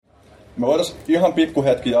Me voitaisiin ihan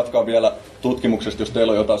pikkuhetki jatkaa vielä tutkimuksesta, jos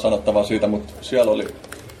teillä on jotain sanottavaa siitä, mutta siellä oli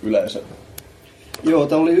yleisö. Joo,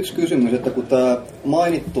 tämä oli yksi kysymys, että kun tämä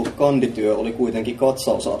mainittu kandityö oli kuitenkin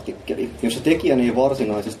katsausartikkeli, jossa tekijän ei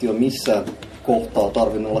varsinaisesti ole missään kohtaa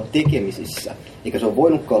tarvinnut olla tekemisissä, eikä se ole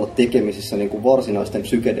voinutkaan olla tekemisissä niin kuin varsinaisten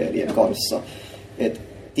psykedeelien kanssa.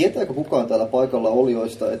 Tietääkö kukaan täällä paikalla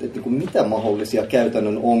olijoista, että niin kuin mitä mahdollisia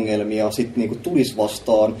käytännön ongelmia sitten niin kuin tulisi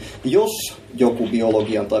vastaan, jos joku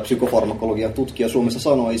biologian tai psykofarmakologian tutkija Suomessa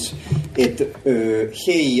sanoisi, että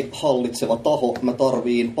hei hallitseva taho, mä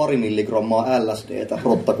tarviin 2 milligrammaa LSDtä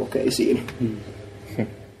rottakokeisiin.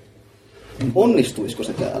 Onnistuisiko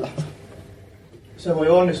se täällä? Se voi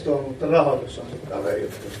onnistua, mutta rahoitus on sitten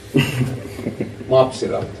kaverijuttu.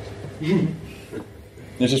 Mapsirahoitus.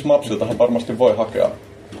 Niin siis Mapsiltahan varmasti voi hakea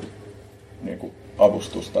niin kuin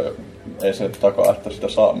avustusta. Ei se takaa, että sitä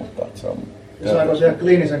saa, mutta että se on... Jos saako tehdä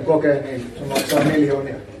kliinisen kokeen, niin se maksaa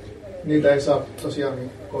miljoonia. Niitä ei saa tosiaan niin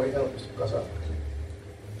kovin helposti kasata.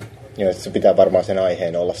 Joo, se pitää varmaan sen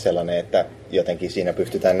aiheen olla sellainen, että jotenkin siinä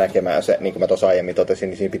pystytään näkemään se, niin kuin mä tuossa aiemmin totesin,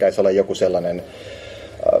 niin siinä pitäisi olla joku sellainen...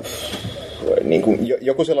 niin kuin,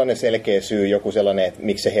 joku sellainen selkeä syy, joku sellainen, että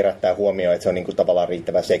miksi se herättää huomioon, että se on niin kuin tavallaan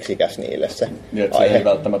riittävän seksikäs niille se niin, että aihe. Se ei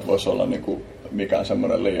välttämättä voisi olla niin kuin mikään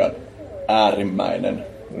semmoinen liian äärimmäinen.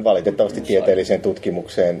 Valitettavasti tieteelliseen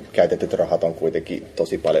tutkimukseen käytetyt rahat on kuitenkin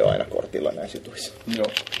tosi paljon aina kortilla näissä jutuissa.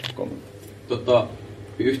 Joo.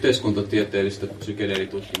 Yhteiskuntatieteellistä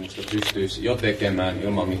psykedeelitutkimusta pystyisi jo tekemään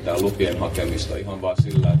ilman mitään lupien hakemista ihan vaan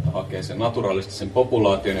sillä, että hakee sen naturalistisen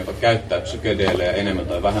populaation, joka käyttää psykedeelejä enemmän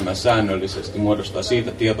tai vähemmän säännöllisesti, muodostaa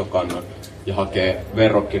siitä tietokannan ja hakee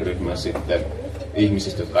verrokkiryhmän sitten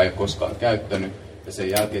ihmisistä, jotka ei ole koskaan käyttänyt, ja sen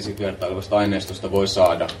jälkeen sitten vertailevasta aineistosta voi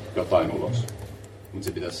saada jotain ulos. Mutta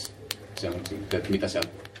se pitäisi, että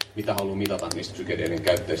mitä haluaa mitata niistä psykedeelien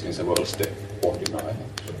käyttäjistä, niin se voi olla sitten pohdinnan aihe.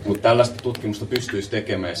 Mutta tällaista tutkimusta pystyisi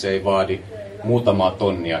tekemään ja se ei vaadi muutamaa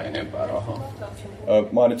tonnia enempää rahaa.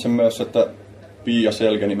 Mainitsen myös, että Pia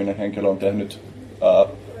Selke-niminen henkilö on tehnyt,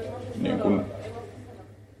 niin kuin,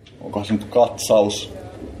 onkohan se nyt katsaus,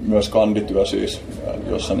 myös kandityö siis,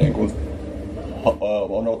 jossa niin kuin,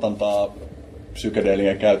 on otantaa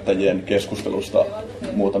psykedeelien käyttäjien keskustelusta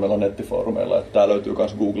muutamilla nettifoorumeilla. Tää löytyy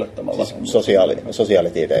myös googlettamalla. Siis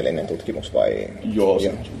sosiaalitieteellinen tutkimus vai? Joo.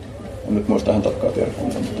 En nyt muista ihan tarkkaan tiedä.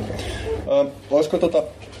 Olisiko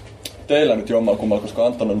teillä nyt jommalkummalla, koska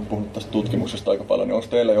Anton on nyt puhunut tästä tutkimuksesta aika paljon, niin onko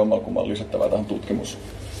teillä jommalkummalla lisättävää tähän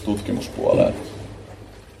tutkimuspuoleen?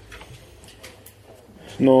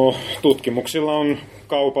 No, tutkimuksilla on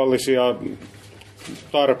kaupallisia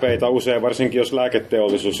tarpeita usein, varsinkin jos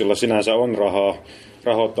lääketeollisuusilla sinänsä on rahaa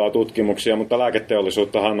rahoittaa tutkimuksia, mutta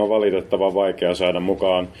lääketeollisuuttahan on valitettavan vaikea saada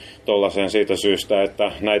mukaan tuollaiseen siitä syystä,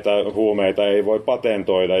 että näitä huumeita ei voi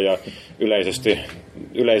patentoida ja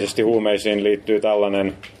yleisesti huumeisiin liittyy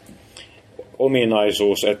tällainen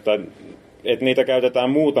ominaisuus, että niitä käytetään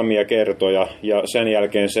muutamia kertoja ja sen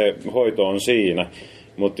jälkeen se hoito on siinä,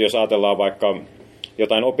 mutta jos ajatellaan vaikka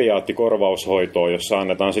jotain opiaattikorvaushoitoa, jossa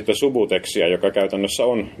annetaan sitten Subutexiä, joka käytännössä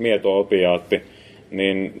on mietopiaatti,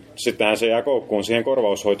 niin sittenhän se jää koukkuun siihen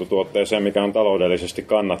korvaushoitotuotteeseen, mikä on taloudellisesti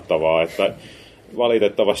kannattavaa. Että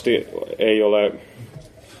valitettavasti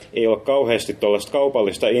ei ole kauheasti tuollaista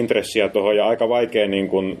kaupallista intressiä tuohon ja aika vaikea niin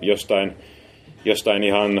kuin jostain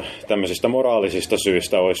ihan tämmöisistä moraalisista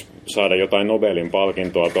syistä olisi saada jotain Nobelin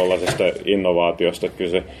palkintoa tuollaisesta innovaatiosta.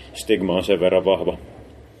 Kyllä se stigma on sen verran vahva.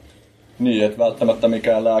 Niin, että välttämättä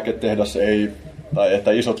mikään lääketehdas ei, tai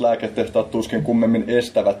että isot lääketehtaat tuskin kummemmin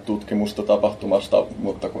estävät tutkimusta tapahtumasta,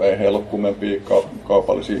 mutta kun ei heillä ole kummempia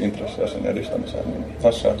kaupallisia intressejä sen edistämiseen, niin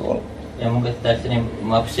tässä ja tuolla. Ja mun käsittääkseni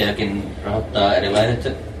Mapsiakin rahoittaa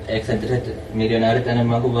erilaiset eksentriset miljonäärit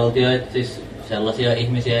enemmän kuin valtio, että siis sellaisia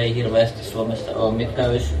ihmisiä ei hirveästi Suomessa ole, mitkä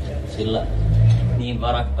olisi sillä niin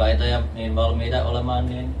varakkaita ja niin valmiita olemaan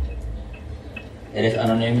niin edes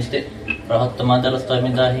anonyymisti rahoittamaan tällaista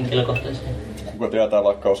toimintaa henkilökohtaisesti. Kuka tietää,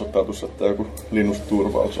 vaikka osoittautuisi, että joku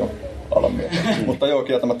linnusturvaus on alamia. Mutta joo,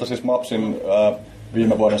 kieltämättä siis Mapsin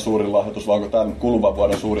viime vuoden suurin lahjoitus, vaan tämän kuluvan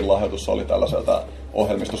vuoden suurin lahjoitus oli tällaiselta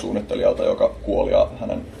ohjelmistosuunnittelijalta, joka kuoli ja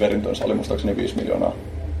hänen perintönsä oli muistaakseni 5 miljoonaa.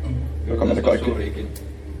 Joka meni kaikki.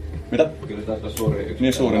 Mitä? Kyllä tämä on suuri yksi.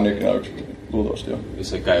 Niin suurin ikinä yksi, luultavasti joo.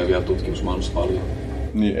 Se käy vielä tutkimusmaailmassa paljon.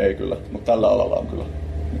 Niin ei kyllä, mutta tällä alalla on kyllä.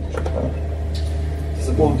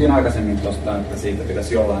 Tässä puhuttiin aikaisemmin tuosta, että siitä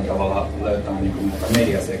pitäisi jollain tavalla löytää niin kuin näitä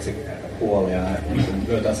mediaseksikkäitä puolia ja niin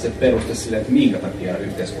löytää se peruste sille, että minkä takia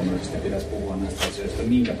yhteiskunnallisesti pitäisi puhua näistä asioista,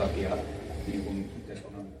 minkä takia niin kuin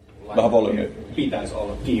yhteiskunnan pitäisi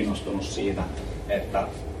olla kiinnostunut siitä, että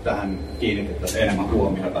tähän kiinnitettäisiin enemmän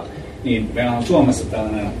huomiota. Niin meillä on Suomessa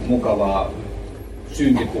tällainen mukava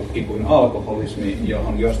syntipukki kuin alkoholismi,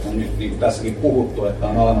 johon jostain nyt niin kuin tässäkin puhuttu, että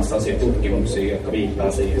on olemassa sellaisia tutkimuksia, jotka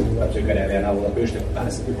viittaa siihen, että psykedeelien avulla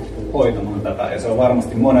pystyttäisiin hoitamaan tätä. Ja se on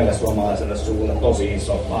varmasti monelle suomalaiselle suulle tosi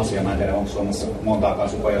iso asia. Mä en tiedä, onko Suomessa montaakaan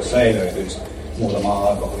sukua, jossa ei löytyisi muutamaa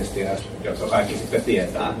alkoholistia, jotka kaikki sitten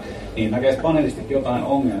tietää. Niin näkee panelistit jotain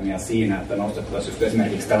ongelmia siinä, että nostettaisiin just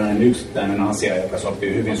esimerkiksi tällainen yksittäinen asia, joka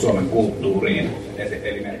sopii hyvin Suomen kulttuuriin,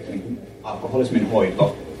 eli niin alkoholismin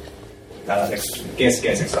hoito tällaiseksi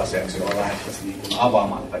keskeiseksi asiaksi, jolla lähdettäisiin niin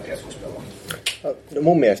avaamaan tätä keskustelua. No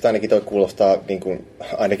mun mielestä ainakin toi kuulostaa niin kuin,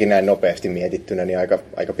 ainakin näin nopeasti mietittynä niin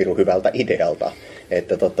aika pirun hyvältä idealta.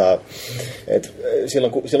 Että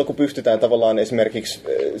silloin kun pystytään tavallaan esimerkiksi,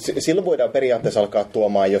 silloin voidaan periaatteessa alkaa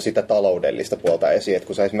tuomaan jo sitä taloudellista puolta esiin. Että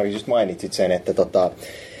kun sä esimerkiksi just mainitsit sen, että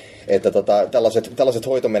tällaiset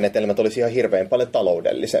hoitomenetelmät olisi ihan hirveän paljon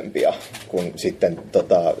taloudellisempia kuin sitten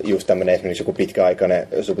just tämmöinen esimerkiksi joku pitkäaikainen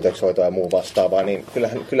Subutex-hoito ja muu vastaava, niin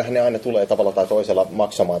kyllähän ne aina tulee tavalla tai toisella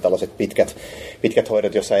maksamaan tällaiset pitkät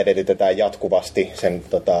hoidot, jossa edellytetään jatkuvasti sen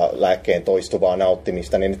lääkkeen toistuvaa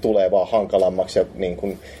nauttimista, niin ne tulee vaan hankalammaksi ja niin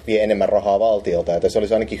kuin vie enemmän rahaa valtiolta, ja se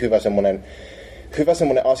olisi ainakin hyvä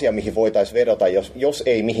semmoinen asia, mihin voitaisiin vedota, jos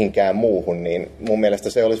ei mihinkään muuhun, niin mun mielestä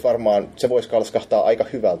se voisi kalskahtaa aika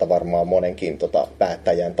hyvältä varmaan monenkin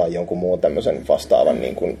päättäjän tai jonkun muun tämmöisen vastaavan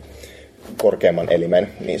niin kuin korkeamman elimen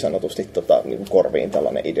niin sanotusti niin kuin korviin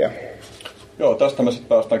tällainen idea. Joo, tästä me sitten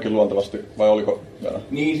päästäänkin luontevasti, vai oliko vielä?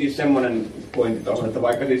 Niin, siis semmoinen pointti tuossa, että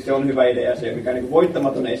vaikka siis se on hyvä idea, se mikä on niin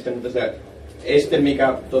voittamaton este, mutta se este,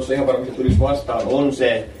 mikä tuossa ihan varmasti tulisi vastaan, on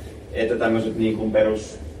se, että tämmöiset niin kuin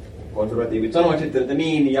konservatiivit sanoisivat, että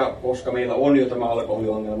niin, ja koska meillä on jo tämä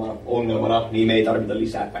alkoholiongelmana, niin me ei tarvita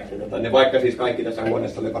lisää päihteitä. Ne vaikka siis kaikki tässä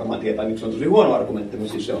huoneessa oli varmaan tietää, miksi on tosi huono argumentti,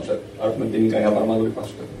 mutta siis se on se argumentti, mikä ihan varmaan tuli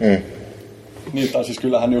vastaan. Niin, tai siis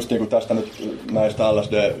kyllähän just niin tästä nyt näistä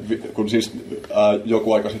LSD, kun siis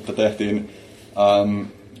joku aika sitten tehtiin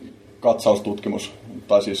katsaustutkimus,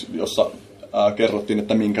 tai siis jossa kerrottiin,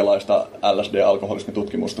 että minkälaista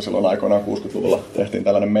LSD-alkoholismitutkimusta silloin aikoinaan 60-luvulla tehtiin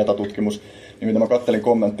tällainen metatutkimus. Niin mitä mä kattelin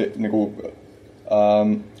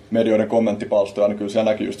medioiden kommenttipalstoja, niin kyllä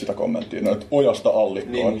siellä näki just sitä kommenttia, no, että ojasta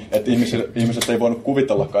allikkoon. Niin. Että ihmiset ei voinut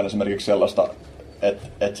kuvitellakaan esimerkiksi sellaista,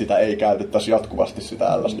 että sitä ei käytettäisi jatkuvasti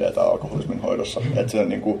sitä LSD:tä alkoholismin hoidossa. Että se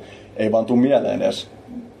niin kuin, ei vaan tule mieleen edes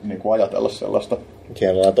niin kuin ajatella sellaista.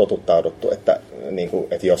 Siihen ollaan totuttauduttu, että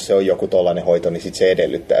jos se on joku tollainen hoito, niin sit se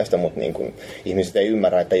edellyttää sitä, mutta ihmiset ei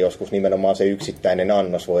ymmärrä, että joskus nimenomaan se yksittäinen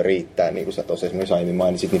annos voi riittää, niin kuin sä tuossa esimerkiksi aiemmin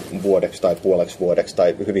mainitsit, niin vuodeksi tai puoleksi vuodeksi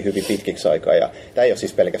tai hyvin, hyvin pitkiksi aikaa. Ja tämä ei ole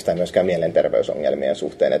siis pelkästään myöskään mielenterveysongelmien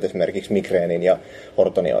suhteen, että esimerkiksi migreenin ja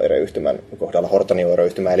hortonioireyhtymän kohdalla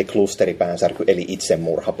hortonioireyhtymä eli klusteripäänsärky eli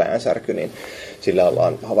itsemurhapäänsärky, niin sillä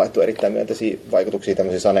ollaan havaittu erittäin myönteisiä vaikutuksia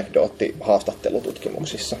tämmöisissä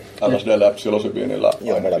anekdoottihaastattelututkimuksissa. LSD:llä ja psilosybinillä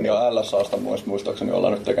ja LSAsta muistaakseni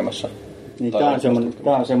ollaan nyt tekemässä. Niin, tämä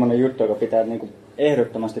on semmoinen juttu, joka pitää niinku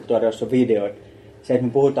ehdottomasti tuoda, jos on videoita. Se, että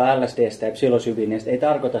me puhutaan LSD:stä ja psilosybiinistä, ei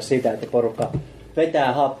tarkoita sitä, että porukka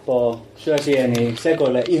vetää happoa, syö sieniä,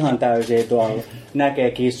 sekoilee ihan täysin tuolla,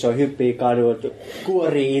 näkee kissoja, hyppii kadulta,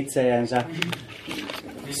 kuorii itsejänsä.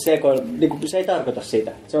 Niin se ei tarkoita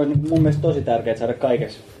sitä. Se on mun mielestä tosi tärkeää saada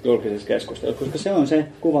kaikessa julkisessa keskustelussa, koska se on se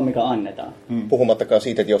kuva, mikä annetaan. Puhumattakaan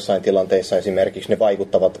siitä, että jossain tilanteissa esimerkiksi ne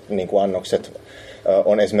vaikuttavat niin kuin annokset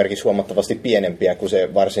on esimerkiksi huomattavasti pienempiä kuin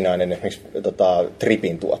se varsinainen esimerkiksi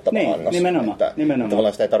tripin tuottava annos. Nimenomaan.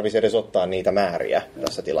 Tavallaan sitä ei tarvitse edes ottaa niitä määriä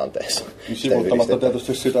tässä tilanteessa. Sivuuttamatta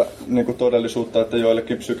tietysti sitä niin kuin todellisuutta, että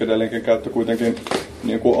joillekin psykedeelinkin käyttö kuitenkin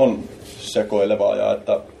niin kuin on sekoilevaa ja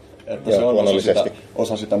että se on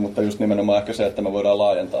osa sitä, mutta just nimenomaan ehkä se, että me voidaan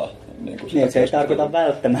laajentaa. Niin, se ei tarkoita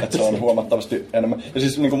välttämättä. Että se on huomattavasti enemmän. Ja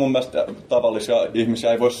siis niin kuin mun mielestä tavallisia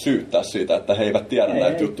ihmisiä ei voi syyttää siitä, että he eivät tiedä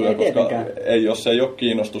näitä juttuja, koska jos ei ole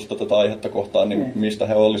kiinnostusta tätä aihetta kohtaan, niin mistä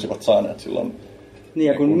he olisivat saaneet silloin. Niin,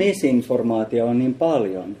 ja kun misinformaatio on niin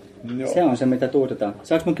paljon, se on se, mitä tuutetaan.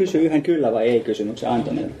 Saanko mä kysyä yhden kyllä vai ei kysymyksen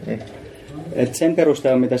Antonille? Et sen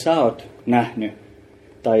perusteella, mitä sä oot nähnyt,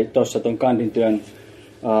 tai tuossa ton kandin työn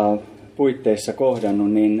puitteissa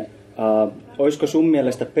kohdannut, niin olisiko sun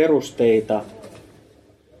mielestä perusteita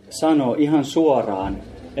sanoa ihan suoraan,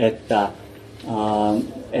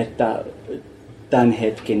 että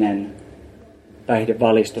tämänhetkinen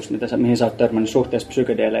päihdevalistus, mihin sä oot törmännyt suhteessa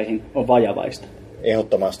psykedeeleihin, on vajavaista?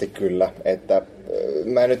 Ehdottomasti kyllä, että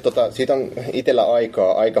mä nyt siitä on itsellä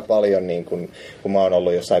aika paljon, niin kun mä oon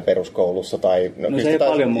ollut jossain peruskoulussa. Tai, no se ei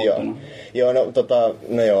paljon muuttunut. Joo,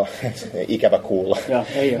 no joo, ikävä kuulla.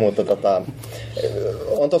 Mutta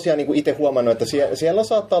on tosiaan niin itse huomannut, että siellä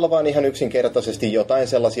saattaa olla vain ihan yksinkertaisesti jotain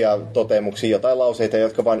sellaisia toteamuksia, jotain lauseita,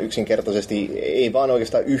 jotka vaan yksinkertaisesti ei vaan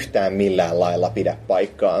oikeastaan yhtään millään lailla pidä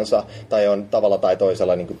paikkaansa. Tai on tavalla tai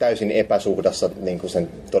toisella niin kuin täysin epäsuhdassa niin kuin sen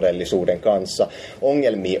todellisuuden kanssa.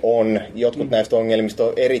 Ongelmia on. Jotkut näistä ongelmista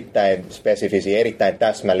on erittäin spesifisiä, erittäin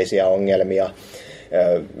täsmällisiä ongelmia.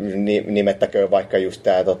 Nimettäköön vaikka just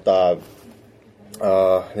tämä,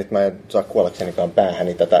 nyt mä en saa kuollaksenikaan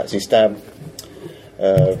päähäni tätä, siis tämä,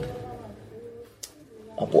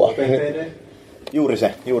 apua. Juuri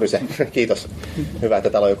se. Kiitos. Hyvä, että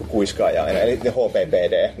täällä on joku kuiskaaja aina. Eli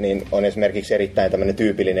HPPD niin on esimerkiksi erittäin tämmöinen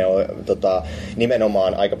tyypillinen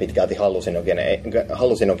nimenomaan aika pitkälti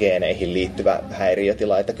hallusinogeeneihin liittyvä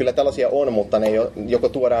häiriötila. Että kyllä tällaisia on, mutta ne joko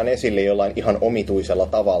tuodaan esille jollain ihan omituisella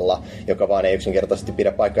tavalla, joka vaan ei yksinkertaisesti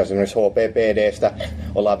pidä paikkaa. Esimerkiksi HPPDstä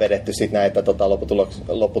ollaan vedetty sitten näitä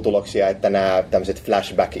lopputuloksia, että nämä tämmöiset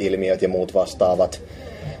flashback-ilmiöt ja muut vastaavat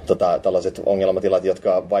tällaiset ongelmatilat,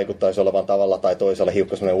 jotka vaikuttaisi olevan tavalla tai toisella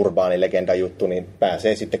hiukan semmoinen urbaani legenda juttu, niin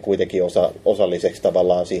pääsee sitten kuitenkin osalliseksi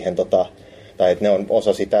tavallaan siihen, tai että ne on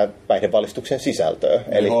osa sitä päihdevalistuksen sisältöä.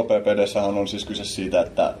 Eli HPPDssähän on siis kyse siitä,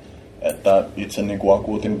 että itse niin kuin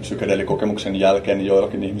akuutin psykedeelikokemuksen jälkeen niin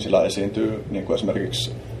joillakin ihmisillä esiintyy niin kuin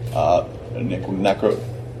esimerkiksi niin kuin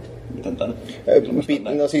miten tämä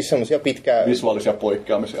no siis semmoisia visuaalisia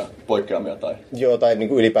poikkeamia tai... Joo, tai niin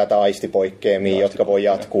kuin ylipäätään aistipoikkeamia, jotka voi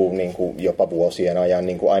jatkuu niin kuin jopa vuosien ajan,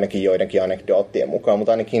 niin kuin ainakin joidenkin anekdoottien mukaan,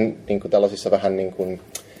 mutta ainakin niin kuin tällaisissa vähän niin kuin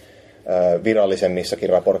virallisemmissakin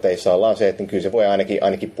raporteissa ollaan se, että kyllä se voi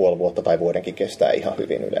ainakin puoli vuotta tai vuodenkin kestää ihan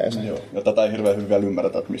hyvin yleensä. Joo, ja tätä ei hirveän hyvin vielä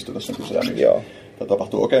ymmärretä, että mistä tässä on kyse ja miksi tämä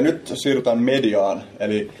tapahtuu. Okei, nyt siirrytään mediaan,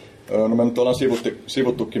 eli no me nyt ollaan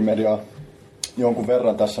sivuttukin mediaa jonkun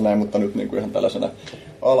verran tässä näin, mutta nyt niin kuin ihan tällaisena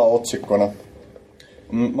alaotsikkona.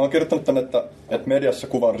 Mä oon kirjoittanut tänne, että mediassa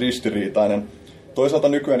kuva on ristiriitainen. Toisaalta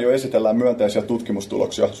nykyään jo esitellään myönteisiä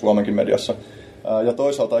tutkimustuloksia Suomenkin mediassa, ja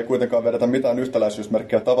toisaalta ei kuitenkaan vedetä mitään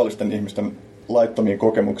yhtäläisyysmerkkejä tavallisten ihmisten laittomiin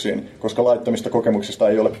kokemuksiin, koska laittomista kokemuksista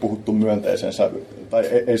ei ole puhuttu myönteiseen sävyyn, tai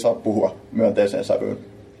ei saa puhua myönteiseen sävyyn.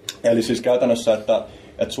 Eli siis käytännössä, että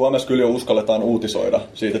Suomessa kyllä jo uskalletaan uutisoida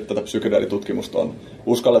siitä, että tätä psykedeelitutkimusta on.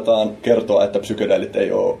 Uskalletaan kertoa, että psykedeelit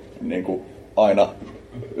ei ole niin kuin aina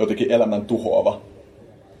jotenkin elämän tuhoava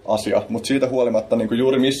asia. Mutta siitä huolimatta niin kuin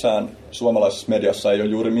juuri missään suomalaisessa mediassa ei ole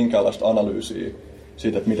juuri minkäänlaista analyysiä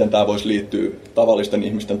siitä, että miten tämä voisi liittyä tavallisten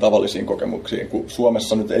ihmisten tavallisiin kokemuksiin. Kun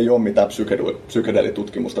Suomessa nyt ei ole mitään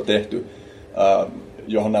psykedeelitutkimusta tehty,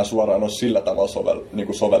 johon nämä suoraan olisi sillä tavalla niin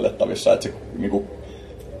kuin sovellettavissa, että se niin kuin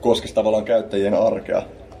koskisi tavallaan käyttäjien arkea.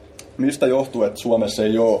 Mistä johtuu, että Suomessa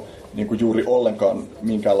ei ole niin kuin juuri ollenkaan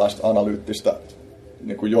minkäänlaista analyyttistä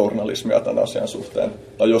niin kuin journalismia tämän asian suhteen?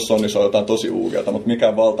 Tai jos on, niin se on jotain tosi uugiota, mutta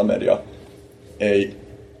mikään valtamedia ei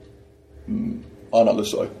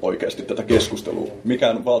analysoi oikeasti tätä keskustelua.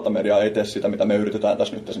 Mikään valtamedia ei tee sitä, mitä me yritetään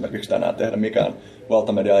tässä nyt esimerkiksi tänään tehdä. Mikään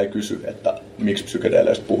valtamedia ei kysy, että miksi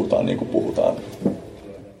psykedeeleistä puhutaan niin kuin puhutaan.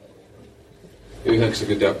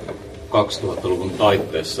 90- ja 2000-luvun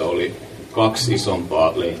taitteessa oli 2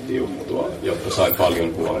 isompaa lehtijuttua, jotka sai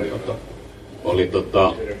paljon huomiota. Oli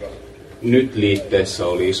nyt liitteessä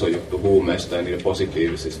oli iso juttu huumeista ja niiden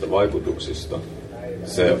positiivisista vaikutuksista.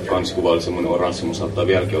 Se kansikuva oli semmoinen oranssi, mun saattaa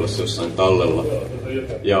vieläkin olla se jossain tallella.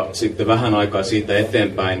 Ja sitten vähän aikaa siitä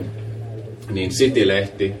eteenpäin, niin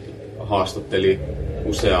City-lehti haastatteli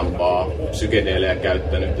useampaa psykedeelejä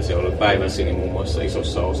käyttänyttä. Siellä oli Päivän Sini muun muassa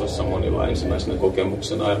isossa osassa monilla ensimmäisenä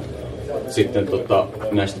kokemuksena. Ja sitten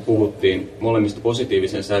näistä puhuttiin molemmista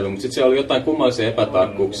positiivisen sävyyn, mutta sitten siellä oli jotain kummallisia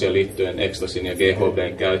epätarkkuuksia liittyen ekstasin ja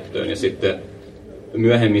GHBn käyttöön. Ja sitten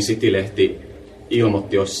myöhemmin City-lehti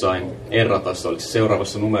ilmoitti jossain Erratassa, oliko se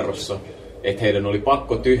seuraavassa numerossa, että heidän oli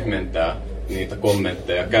pakko tyhmentää niitä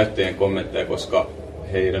kommentteja, käyttäjien kommentteja, koska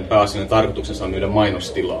heidän pääasiallinen tarkoituksensa on myydä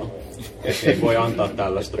mainostilaa. Että ei voi antaa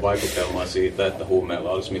tällaista vaikutelmaa siitä, että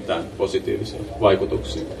huumeilla olisi mitään positiivisia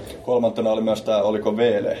vaikutuksia. Kolmantena oli myös tämä, oliko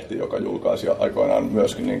V-lehti, joka julkaisi aikoinaan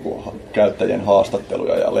myöskin niin kuin käyttäjien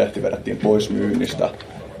haastatteluja ja lehti vedettiin pois myynnistä.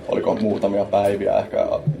 Oliko muutamia päiviä ehkä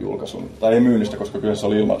julkaisun, tai ei myynnistä, koska kyllä se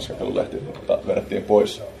oli ilmaisjakelulehti, mutta vedettiin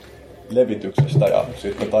pois levityksestä ja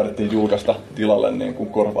sitten taidettiin julkaista tilalle niin kuin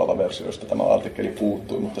korvaava versio, josta tämä artikkeli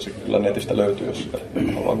puuttui, mutta se kyllä netistä löytyy, jos sitä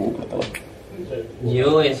haluaa googletella.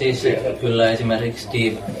 Joo, ja siis kyllä esimerkiksi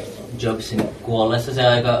Steve Jobsin kuollessa se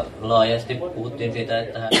aika laajasti puhuttiin siitä,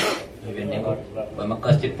 että hän hyvin niin kuin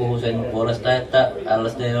voimakkaasti puhui sen puolesta, että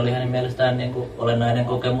LSD oli hänen mielestään niin kuin olennainen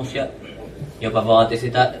kokemus ja jopa vaati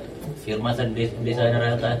sitä firmansa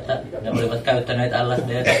designereilta, että ne olivat käyttäneet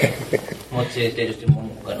LSD:tä. Mutta siis tietysti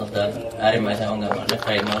mun kannalta on äärimmäisen ongelmallinen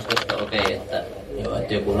freimaus, koska että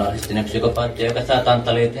joku narsistinen psykopaatti, joka saa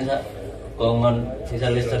tantaliittinsä Kongon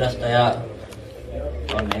sisällissodasta ja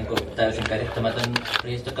on täysin käsittämätön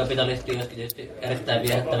riistokapitalisti, joskin tietysti erittäin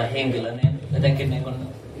viehättävä henkilö, niin jotenkin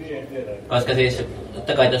koska siis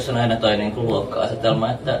totta kai tuossa on aina toi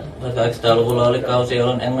luokka-asetelma, että 1800-luvulla oli kausi,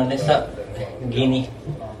 jolloin Englannissa gini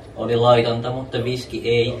oli laitonta, mutta viski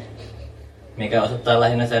ei, mikä osoittaa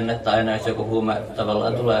lähinnä sen, että aina jos joku huume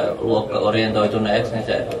tavallaan tulee luokka-orientoituneeksi, niin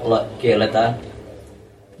se kielletään.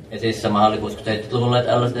 Ja siis sama oli 60-70-luvulla,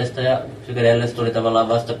 että LSD:stä ja psykedeellisistä tuli tavallaan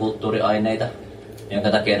vastakulttuuriaineita,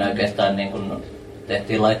 jonka takia ne oikeastaan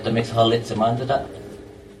tehtiin laittomiksi hallitsemaan tätä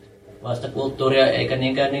vastakulttuuria, eikä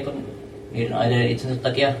niinkään niiden aineiden itsensä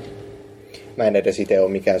takia. Mä en edes itse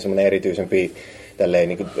ole mikään semmoinen erityisempi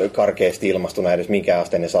tälleen karkeasti ilmastuna edes minkään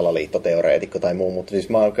asteinen salaliittoteoreetikko tai muu, mutta siis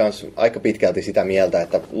mä oon kans aika pitkälti sitä mieltä,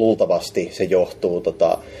 että luultavasti se johtuu,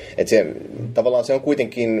 että tavallaan se on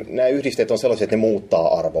kuitenkin, nämä yhdisteet on sellaisia, että ne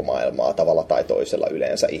muuttaa arvomaailmaa tavalla tai toisella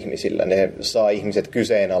yleensä ihmisillä. Ne saa ihmiset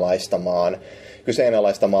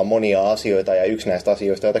kyseenalaistamaan monia asioita, ja yksi näistä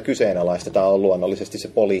asioista, joita kyseenalaistetaan, on luonnollisesti se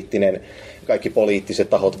kaikki poliittiset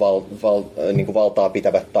tahot, valtaa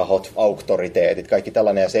pitävät tahot, auktoriteetit, kaikki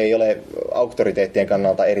tällainen, ja se ei ole auktoriteettien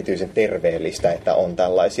kannalta erityisen terveellistä, että on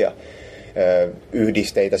tällaisia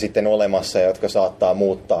yhdisteitä sitten olemassa, jotka saattaa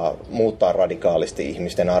muuttaa radikaalisti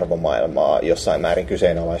ihmisten arvomaailmaa jossain määrin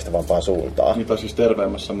kyseenalaistavampaan suuntaan. Mitä siis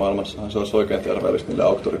terveemmässä maailmassahan se olisi oikein terveellistä niille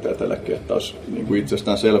auktoriteeteillekin, että olisi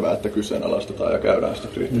itsestään selvää, että kyseenalaistetaan ja käydään sitä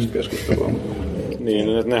kriittistä keskustelua.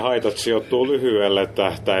 Niin, että ne haitat sijoittuu lyhyelle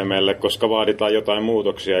tähtäimelle, koska vaaditaan jotain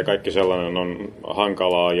muutoksia ja kaikki sellainen on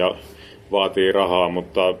hankalaa ja vaatii rahaa,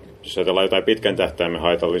 mutta jos ajatellaan jotain pitkän tähtäimen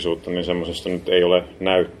haitallisuutta, niin semmoisesta nyt ei ole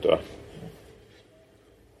näyttöä.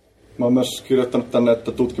 Mä oon myös kirjoittanut tänne,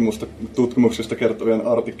 että tutkimuksista kertovien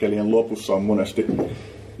artikkelien lopussa on monesti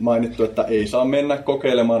mainittu, että ei saa mennä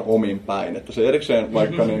kokeilemaan omin päin. Että se erikseen,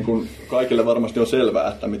 vaikka kaikille varmasti on selvää,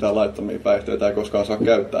 että mitään laittomia päihteitä ei koskaan saa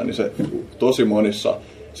käyttää, niin se tosi monissa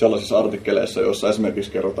sellaisissa artikkeleissa, joissa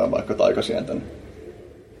esimerkiksi kerrotaan vaikka taikasienten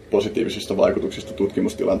positiivisista vaikutuksista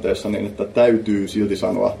tutkimustilanteessa, niin että täytyy silti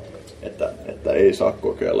sanoa, että ei saa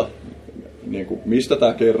kokeilla. Mistä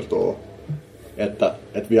tämä kertoo? Että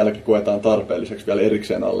vieläkin koetaan tarpeelliseksi vielä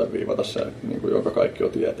erikseen alleviivata se, jonka kaikki jo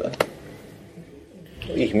tietää.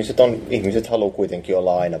 Ihmiset haluaa kuitenkin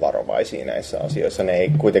olla aina varovaisia näissä asioissa. Ne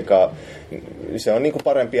ei kuitenkaan, se on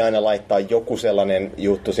parempi aina laittaa joku sellainen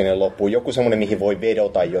juttu sinne loppuun, joku semmoinen, mihin voi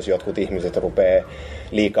vedota, jos jotkut ihmiset rupeaa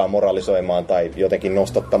liikaa moralisoimaan tai jotenkin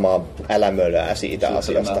nostattamaan älämölää siitä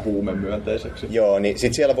asiasta. Se huumemyönteiseksi. Joo, niin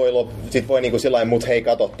sit siellä voi sillain, mut hei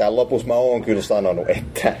kato, täällä lopussa mä oon kyllä sanonut,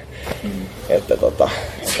 että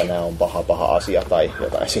nämä on paha asia tai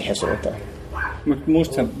jotain siihen suuntaan. Mutta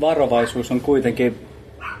musta se varovaisuus on kuitenkin,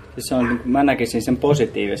 se on, mä näkisin sen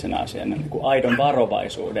positiivisena asiana, aidon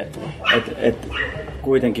varovaisuuden. Et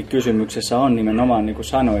kuitenkin kysymyksessä on nimenomaan, niin kuin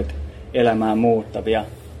sanoit, elämään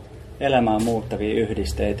muuttavia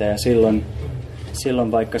yhdisteitä. Ja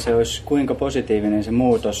silloin vaikka se olisi kuinka positiivinen se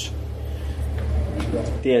muutos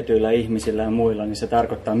tietyillä ihmisillä ja muilla, niin se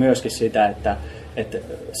tarkoittaa myöskin sitä, että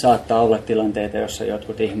saattaa olla tilanteita, jossa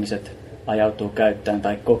jotkut ihmiset ajautuu käyttämään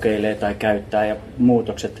tai kokeilee tai käyttää ja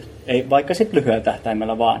muutokset, ei vaikka sitten lyhyellä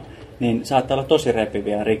tähtäimellä vaan, niin saattaa olla tosi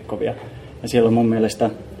repiviä ja rikkovia. Ja silloin mun mielestä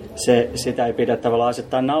sitä ei pidä tavallaan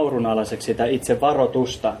asettaa naurunalaiseksi sitä itse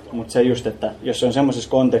varoitusta, mutta se just, että jos se on semmoisessa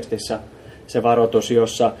kontekstissa se varoitus,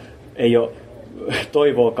 jossa ei ole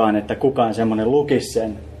toivoakaan, että kukaan semmoinen lukisi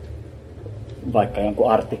sen, vaikka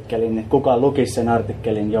jonkun artikkelin, niin kukaan lukisi sen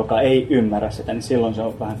artikkelin, joka ei ymmärrä sitä, niin silloin se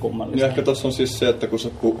on vähän kummallista. Ja ehkä tuossa on siis se, että kun sä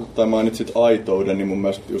mainitsit aitouden, niin mun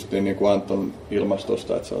mielestä just niin kuin Anton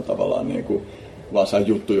ilmastosta, että se on tavallaan vaan se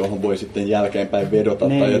juttu, johon voi sitten jälkeenpäin vedota.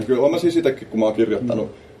 Niin. Tai, kyllä olen mä siis itsekin, kun mä oon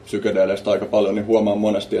kirjoittanut psykedeeleistä aika paljon, niin huomaan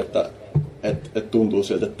monesti, että tuntuu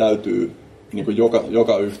siltä, että täytyy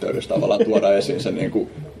joka yhteydessä tavallaan tuoda esiin se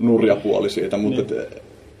nurjapuoli siitä, mutta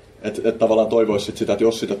että tavallaan toivoisit sitä, että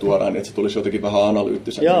jos sitä tuodaan, niin että se tulisi jotenkin vähän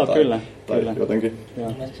analyyttisemmin. Joo, kyllä. Jotenkin.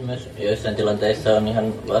 Mielestäni myös joissain tilanteissa on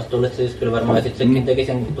ihan vastuullista, siis kyllä varmaan itsekin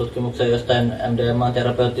tekisin tutkimuksen jostain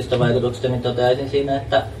MDMA-terapeuttista vaikutuksesta, niin toteaisin siinä,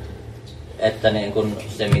 että niin kun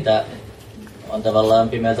se mitä on tavallaan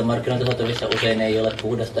pimeältä markkinoilta saatavissa usein ei ole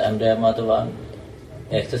puhdasta MDMAta, vaan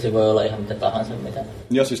ecstasy voi olla ihan mitä tahansa.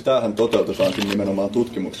 Ja siis tämähän toteutetaankin nimenomaan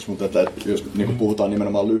tutkimuksessa, mutta että jos puhutaan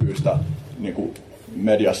nimenomaan lyhyistä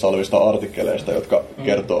mediassa olevista artikkeleista, jotka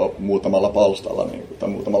kertoo muutamalla palstalla tai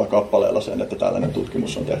muutamalla kappaleella sen, että tällainen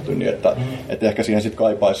tutkimus on tehty, niin että ehkä siihen sitten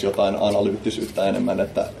kaipaisi jotain analyyttisyyttä enemmän,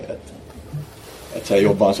 että se ei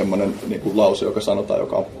ole vaan semmoinen niin kuin lause, joka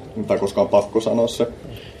sanotaan, tai koska on pakko sanoa se.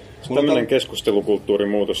 Tällainen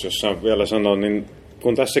keskustelukulttuurimuutos, jossa vielä sanon, niin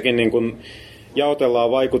kun tässäkin niin kun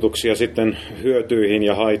jaotellaan vaikutuksia sitten hyötyihin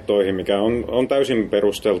ja haittoihin, mikä on täysin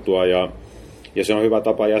perusteltua ja se on hyvä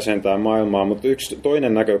tapa jäsentää maailmaa, mutta yksi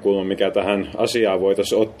toinen näkökulma, mikä tähän asiaan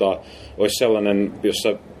voitaisiin ottaa, olisi sellainen,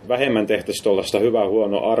 jossa vähemmän tehtäisiin tuollaista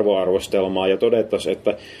hyvä-huono arvoarvostelmaa ja todettaisiin,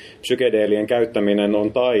 että psykedeelien käyttäminen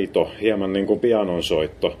on taito, hieman niin kuin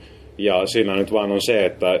pianonsoitto. Ja siinä nyt vaan on se,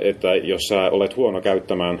 että jos sä olet huono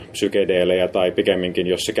käyttämään psykedeelejä tai pikemminkin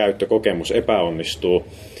jos se käyttökokemus epäonnistuu,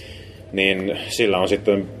 niin sillä on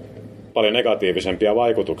sitten paljon negatiivisempia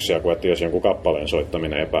vaikutuksia kuin että jos jonkun kappaleen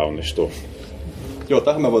soittaminen epäonnistuu. Joo,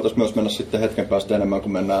 tähän me voitaisiin myös mennä sitten hetken päästä enemmän,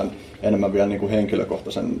 kun mennään enemmän vielä niin kuin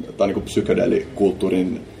henkilökohtaisen tai niin kuin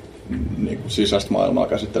psykedeelikulttuurin niin kuin sisäistä maailmaa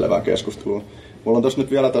käsittelevään keskusteluun. Mulla on tässä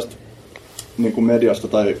nyt vielä tästä niin kuin mediasta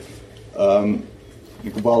tai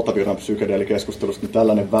niin kuin valtavirran psykedeelikeskustelusta niin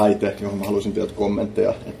tällainen väite, johon mä haluaisin teiltä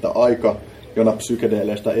kommentteja, että aika, jona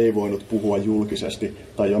psykedeeleistä ei voinut puhua julkisesti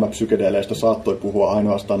tai jona psykedeeleistä saattoi puhua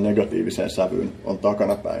ainoastaan negatiiviseen sävyyn, on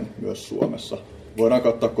takanapäin myös Suomessa. Voidaan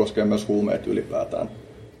katsoa koskee myös huumeet ylipäätään.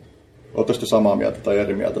 Oletteko te samaa mieltä tai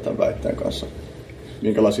eri mieltä tämän väitteen kanssa?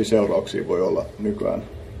 Minkälaisia seurauksia voi olla nykyään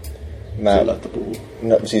sillä, että puhuu?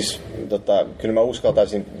 No siis, kyllä mä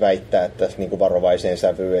uskaltaisin väittää että niin kuin varovaiseen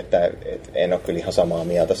sävyyn, että en ole kyllä ihan samaa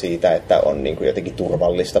mieltä siitä, että on niin kuin jotenkin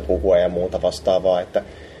turvallista puhua ja muuta vastaavaa, että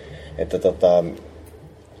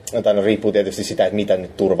no, riippuu tietysti sitä, että mitä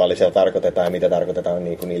nyt turvallisella tarkoitetaan ja mitä tarkoitetaan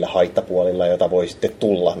niin kuin niillä haittapuolilla, joita voi sitten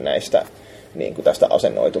tulla näistä niin kuin tästä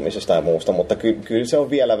asennoitumisesta ja muusta, mutta kyllä se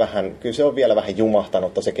on vielä vähän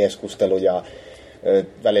jumahtanutta se keskustelu ja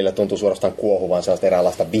välillä tuntuu suorastaan kuohuvan sellaista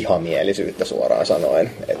eräänlaista vihamielisyyttä suoraan sanoen.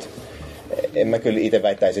 En mä kyllä itse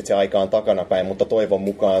väittäisi, että se aika on takanapäin, mutta toivon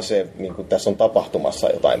mukaan se, niin kuin tässä on tapahtumassa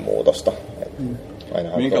jotain muutosta.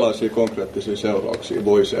 Minkälaisia konkreettisia seurauksia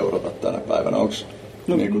voi seurata tänä päivänä?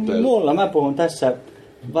 Mulla mä puhun tässä,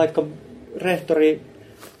 vaikka rehtori,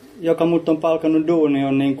 joka mut on palkannut duuni,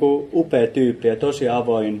 on niin kuin upea tyyppi ja tosi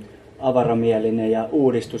avoin, avaramielinen ja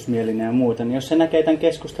uudistusmielinen ja muuta, niin jos se näkee tämän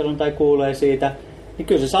keskustelun tai kuulee siitä, niin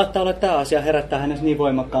kyllä se saattaa olla, että tämä asia herättää hänessä niin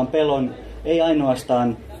voimakkaan pelon, ei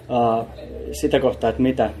ainoastaan sitä kohtaa,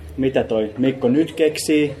 että mitä toi Mikko nyt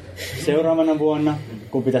keksii seuraavana vuonna,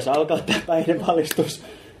 kun pitäisi alkaa tämä päihdevalistus,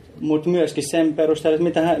 mutta myöskin sen perusteella,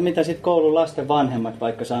 että mitä sitten koulun lasten vanhemmat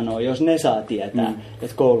vaikka sanoo, jos ne saa tietää,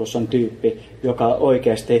 että koulussa on tyyppi, joka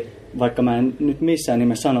oikeasti, vaikka mä en nyt missään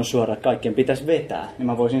nimessä sano suoraan, että kaikkien pitäisi vetää, niin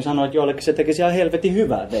mä voisin sanoa, että jollekin se tekisi ihan helvetin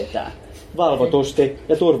hyvää vetää, valvotusti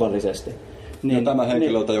ja turvallisesti. Niin, ja tämä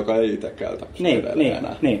henkilöltä, joka ei itse käytä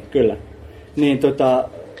enää. Niin, kyllä. Niin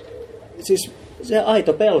siis se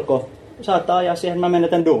aito pelko saattaa ajaa siihen, että mä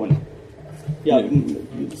menetän duunin. Ja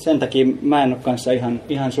sen takia mä en ole kanssa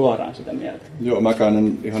ihan suoraan sitä mieltä. Joo, mäkään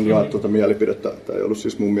en ihan jaa tuota mielipidettä. Tämä ei ollut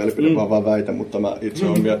siis mun mielipide, vaan väite, mutta mä itse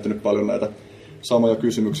olen miettinyt paljon näitä samoja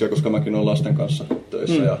kysymyksiä, koska mäkin olen lasten kanssa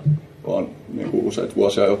töissä ja olen niin kuin useita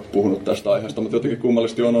vuosia jo puhunut tästä aiheesta, mutta jotenkin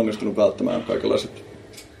kummallisesti on onnistunut välttämään kaikenlaiset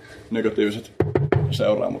negatiiviset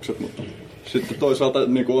seuraamukset, mutta sitten toisaalta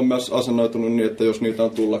niin kuin on myös asennoitunut niin, että jos niitä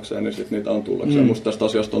on tullakseen, niin sitten niitä on tullakseen. Musta tästä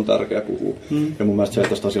asiasta on tärkeää puhua. Ja mun mielestä se, että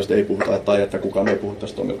tästä asiasta ei puhuta tai että kukaan ei puhu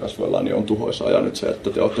tästä omilla kasvoillaan, niin on tuhoisaa. Ja nyt se, että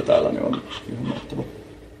te olette täällä, niin on ihan mahtavaa.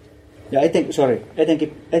 Ja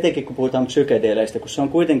etenkin kun puhutaan psykedeeleistä, kun se on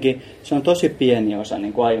kuitenkin tosi pieni osa,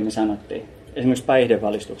 niin kuin aiemmin sanottiin. Esimerkiksi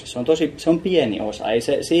päihdevalistuksessa. Se on pieni osa.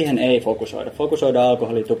 Siihen ei fokusoida. Fokusoidaan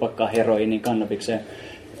alkoholiin, tupakkaan, heroiiniin, kannabikseen,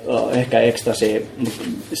 ehkä ekstasiin.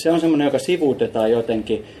 Se on semmoinen, joka sivuutetaan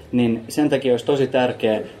jotenkin, niin sen takia olisi tosi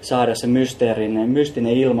tärkeää saada se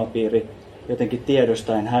mystinen ilmapiiri jotenkin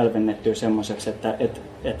tiedostaen hälvennettyä semmoiseksi,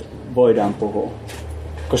 että voidaan puhua.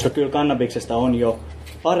 Koska kyllä kannabiksesta on jo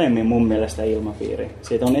paremmin mun mielestä ilmapiiri.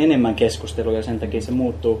 Siitä on enemmän keskustelua ja sen takia se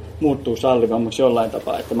muuttuu sallivammaksi jollain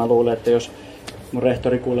tapaa. Että mä luulen, että jos mun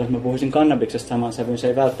rehtori kuulee, että mä puhuisin kannabiksesta saman sävyyn, se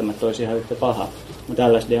ei välttämättä olisi ihan yhtä paha.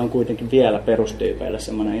 Mutta LSD on kuitenkin vielä perustyypeillä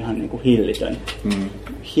semmoinen ihan niin kuin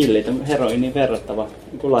hillitön heroiniin verrattava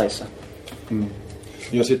niin kuin laissa.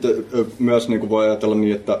 Ja sitten myös niin kuin voi ajatella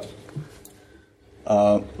niin, että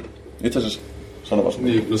itse asiassa sanovasti.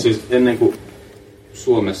 Niin, no siis ennen kuin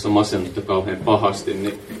Suomessa masennutta kauhean pahasti,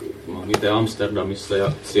 niin mä oon itse Amsterdamissa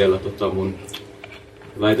ja siellä mun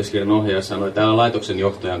väitöskirjan ohjaaja sanoi, että täällä laitoksen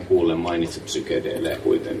johtajan kuulle mainitse psykedeelejä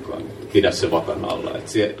kuitenkaan, pidä se vakan alla.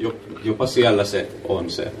 jopa siellä se on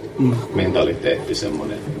se mentaliteetti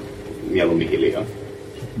semmoinen mieluummin hiljaa.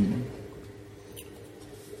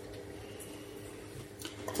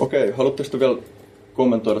 Okei, haluatteko vielä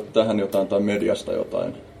kommentoida tähän jotain tai mediasta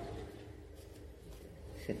jotain?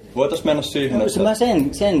 Voitaisiin mennä siihen, että... Mä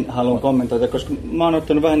sen haluan kommentoida, koska mä oon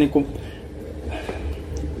ottanut vähän niin kuin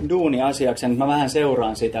duuni-asiaksi, että mä vähän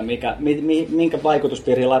seuraan sitä, minkä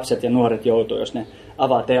vaikutuspiiriin lapset ja nuoret joutuu, jos ne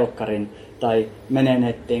avaa telkkarin tai menee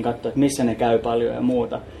nettiin, katsoo, että missä ne käy paljon ja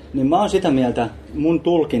muuta. Niin mä oon sitä mieltä, mun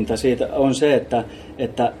tulkinta siitä on se,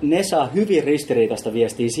 että ne saa hyvin ristiriitaista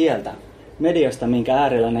viestiä sieltä mediasta, minkä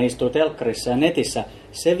äärellä ne istuu telkkarissa ja netissä.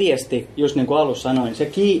 Se viesti, just niin kuin alussa sanoin,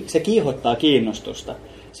 se kiihottaa kiinnostusta.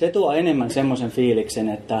 Se tuo enemmän semmoisen fiiliksen,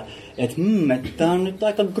 että tämä on nyt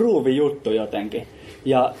aika groovy juttu jotenkin.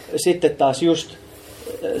 Ja sitten taas just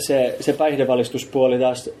se päihdevalistuspuoli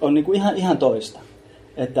taas on niin kuin ihan toista.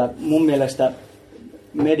 Että mun mielestä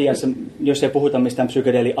mediassa, jos ei puhuta mistään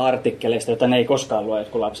psykedeeli-artikkeleista, joita ne ei koskaan lue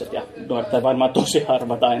jotkut lapset ja nuoret, tai varmaan tosi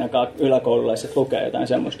harvat ainakaan yläkoululaiset lukee jotain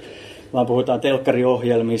semmoista, vaan puhutaan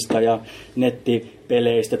telkkariohjelmista ja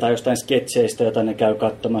nettipeleistä tai jostain sketseistä, joita ne käy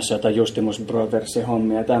katsomassa, jotain Justimus Brothersin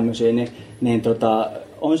hommia ja tämmöisiä, niin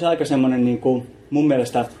on se aika semmoinen niin kuin mun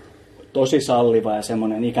mielestä tosi salliva ja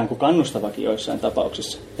semmoinen ikään kuin kannustavakin joissain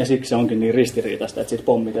tapauksissa. Ja siksi se onkin niin ristiriitaista, että sitten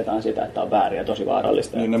pommitetaan sitä, että on väärin ja tosi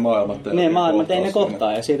vaarallista. Niin ne maailmat ei ne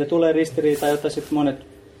kohtaa ja siitä tulee ristiriita, jota sitten monet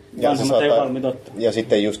vanhemmat ei valmiit ottaa. Ja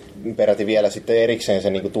sitten just peräti vielä sitten erikseen se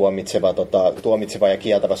niin kuin tuomitseva ja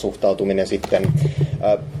kieltävä suhtautuminen sitten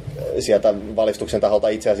sieltä valistuksen taholta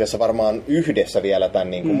itse asiassa varmaan yhdessä vielä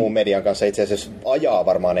tämän niin kuin muun median kanssa itse asiassa ajaa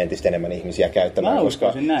varmaan entistä enemmän ihmisiä käyttämään,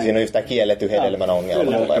 koska siinä on just tämä kielletty hedelmän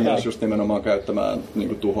ongelma. Ja myös just nimenomaan käyttämään niin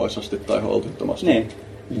kuin tuhoisasti tai holtittomasti. Niin.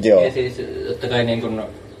 Joo. Ja siis totta kai niin kuin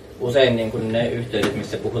usein niin kuin ne yhteydet,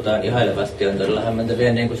 missä puhutaan ihailevasti, on todella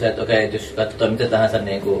hämmentäviä niin kuin se, että okei, jos katsoo mitä tahansa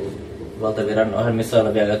niin kuin valtaviran ohjelmissa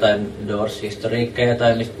olevia jotain Doors-historiikkeja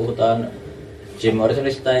tai mistä puhutaan Jim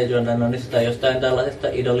Morrisonista tai John Lennonista tai jostain tällaisesta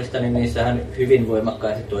idolista, niin niissähän hyvin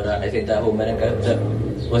voimakkaasti tuodaan esiin tämä huumeiden käyttö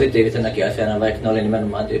positiivisenakin asiana, vaikka ne oli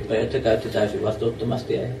nimenomaan tyyppejä, jotka käytti täysin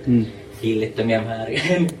vastuuttomasti ja hillittömiä määriä.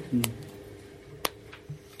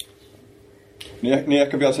 Niin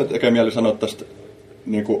ehkä vielä se tekee mieli sanoa tästä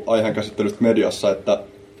niin kuin aiheen käsittelystä mediassa, että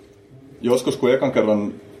joskus kun ekan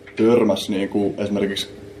kerran törmäsi niin kuin esimerkiksi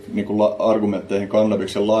niin kuin argumentteihin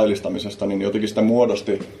kannabiksen laillistamisesta, niin jotenkin sitä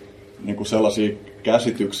muodosti niin kuin sellaisia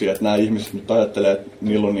käsityksiä, että nämä ihmiset nyt ajattelee, että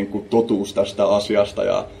niillä on niin kuin totuus tästä asiasta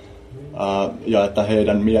ja että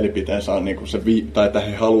heidän mielipiteensä on niin kuin se tai että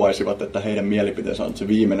he haluaisivat, että heidän mielipiteensä on se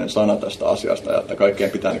viimeinen sana tästä asiasta ja että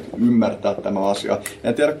kaikkien pitää niin kuin ymmärtää tämä asia.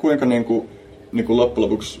 En tiedä kuinka niin kuin loppujen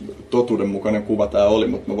lopuksi totuudenmukainen kuva tämä oli,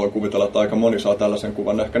 mutta mä voin kuvitella, että aika moni saa tällaisen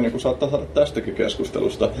kuvan. Ehkä niin kuin saattaa saada tästäkin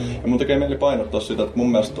keskustelusta. Ja mun tekee mieli painottaa sitä, että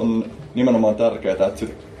mun mielestä on nimenomaan tärkeää, että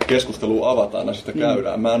sitä keskustelua avataan ja sitä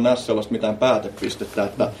käydään. Mä en näe sellaista mitään päätepistettä,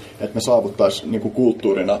 että me saavuttaisiin niin kuin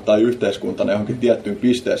kulttuurina tai yhteiskuntana johonkin tiettyyn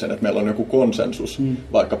pisteeseen, että meillä on joku konsensus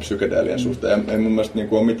vaikka psykedeelien suhteen. Ei mun mielestä niin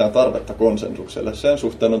kuin ole mitään tarvetta konsensukselle. Sen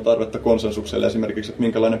suhteen on tarvetta konsensukselle esimerkiksi, että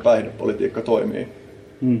minkälainen päihdepolitiikka toimii.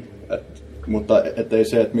 Mutta ei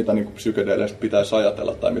se, että mitä niin psykedeeleistä pitäisi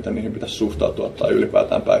ajatella tai miten niihin pitäisi suhtautua tai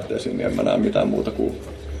ylipäätään päihteisiin, niin en mä näe mitään muuta kuin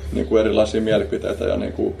erilaisia mielipiteitä ja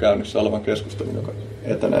niin kuin käynnissä olevan keskustelun, joka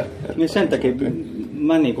etenee. Niin sen takia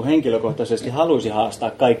mä niin kuin henkilökohtaisesti haluaisin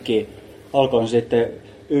haastaa kaikki, olkoon sitten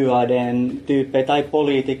YADn tyyppejä tai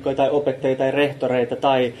poliitikkoja tai opettajia tai rehtoreita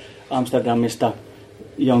tai Amsterdamista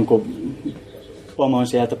jonkun pomon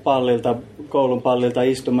sieltä koulun pallilta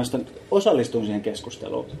istumasta, osallistuin siihen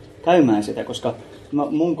keskusteluun, käymään sitä, koska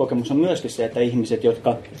mun kokemus on myöskin se, että ihmiset,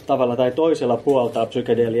 jotka tavalla tai toisella puoltaa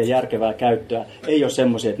psykedeelien järkevää käyttöä, ei ole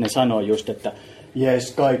semmoisia, että ne sanoo just, että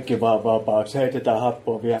jes, kaikki vaan vapaaksi, heitetään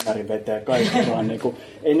happoa viemärin veteen, kaikki vaan niin kuin,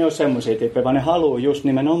 ei ne ole semmoisia tyyppejä, vaan ne haluaa just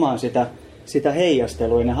nimenomaan sitä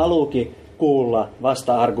heijastelua, ja ne haluukin kuulla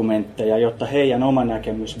vasta-argumentteja, jotta heidän oma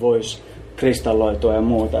näkemys voisi kristalloitua ja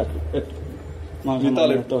muuta.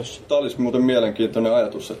 Tämä olisi muuten mielenkiintoinen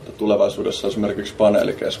ajatus, että tulevaisuudessa esimerkiksi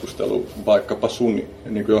paneelikeskustelu, vaikkapa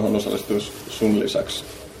niin johon osallistuisi sun lisäksi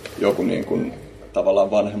joku niin kuin,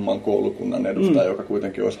 tavallaan vanhemman koulukunnan edustaja, joka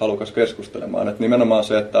kuitenkin olisi halukas keskustelemaan. Että nimenomaan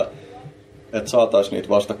se, että saataisiin niitä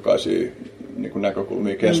vastakkaisia niin kuin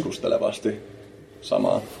näkökulmia keskustelevasti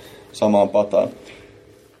samaan pataan.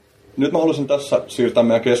 Nyt mä haluaisin tässä siirtää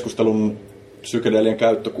meidän keskustelun psykedeelien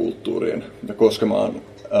käyttökulttuuriin ja koskemaan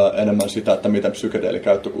enemmän sitä, että miten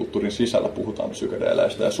psykedeelikäyttökulttuurin sisällä puhutaan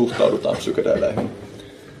psykedeeleistä ja suhtaudutaan psykedeeleihin.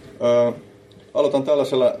 Aloitan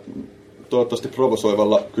tällaisella toivottavasti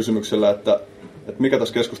provosoivalla kysymyksellä, että mikä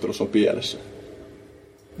tässä keskustelussa on pielessä?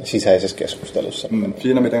 sisäisessä keskustelussa.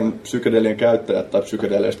 Siinä, miten psykedeelien käyttäjät tai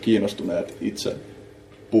psykedeeleistä kiinnostuneet itse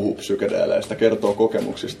puhuu psykedeeleistä, kertoo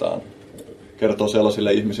kokemuksistaan, kertoo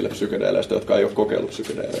sellaisille ihmisille psykedeeleistä, jotka ei ole kokeillut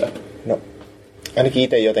psykedeelejä. No, ainakin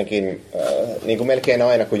itse jotenkin, niin kuin melkein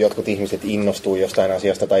aina, kun jotkut ihmiset innostuu jostain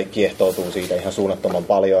asiasta tai kiehtoutuu siitä ihan suunnattoman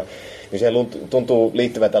paljon, niin se tuntuu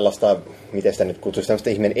liittyvän tällaista, miten sitä nyt kutsuisi, tämmöistä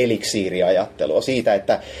ihmeen eliksiiriajattelua siitä,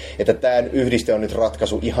 että tämä yhdiste on nyt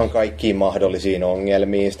ratkaisu ihan kaikkiin mahdollisiin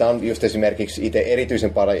ongelmiin. Sitä on just esimerkiksi itse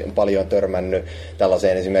erityisen paljon törmännyt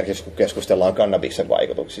tällaiseen esimerkiksi, kun keskustellaan kannabiksen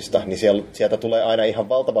vaikutuksista, niin sieltä tulee aina ihan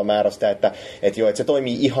valtava määrä sitä, että se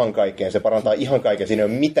toimii ihan kaikkeen, se parantaa ihan kaiken, siinä ei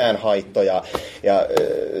ole mitään haittoja, ja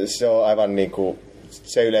se on aivan niin kuin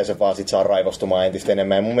se yleensä vaan sit saa raivostumaan entistä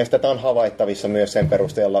enemmän. Ja mun mielestä tämä on havaittavissa myös sen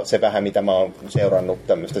perusteella, se vähän mitä mä oon seurannut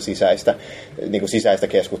tämmöistä sisäistä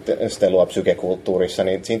keskustelua psykekulttuurissa,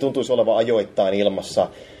 niin siinä tuntuisi olevan ajoittain ilmassa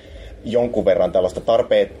jonkun verran tällaista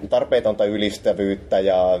tarpeetonta ylistävyyttä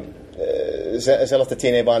ja sellaista, että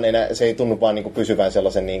siinä ei vaan enää, se ei tunnu vaan niin kuin pysyvän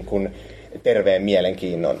sellaisen niin kuin terveen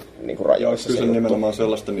mielenkiinnon niin kuin rajoissa. Kyllä se nimenomaan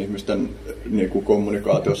sellaisten ihmisten niin kuin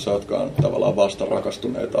kommunikaatiossa, jotka on tavallaan vasta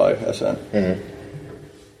rakastuneita aiheeseen. Mm-hmm.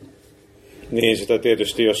 Niin, sitä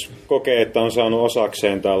tietysti, jos kokee, että on saanut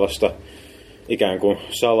osakseen tällaista ikään kuin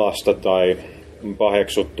salasta tai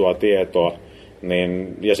paheksuttua tietoa,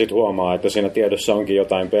 niin, ja sitten huomaa, että siinä tiedossa onkin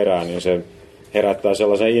jotain perää, niin se herättää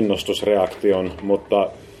sellaisen innostusreaktion, mutta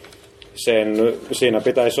siinä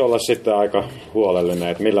pitäisi olla sitten aika huolellinen,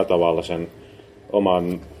 että millä tavalla sen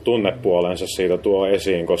oman tunnepuolensa siitä tuo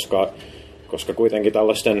esiin, koska kuitenkin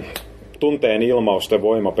tällaisten tunteen ilmausten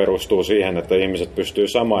voima perustuu siihen, että ihmiset pystyy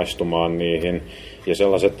samaistumaan niihin, ja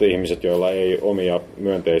sellaiset ihmiset, joilla ei omia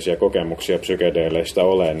myönteisiä kokemuksia psykedeeleistä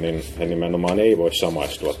ole, niin he nimenomaan ei voi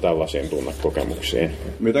samaistua tällaisiin tunnekokemuksiin.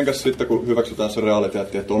 Mitenkäs sitten, kun hyväksytään se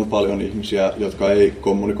realiteetti, että on paljon ihmisiä, jotka ei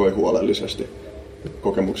kommunikoi huolellisesti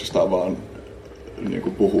kokemuksistaan, vaan niin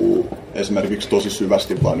kuin puhuu esimerkiksi tosi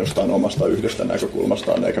syvästi vaan jostain omasta yhdestä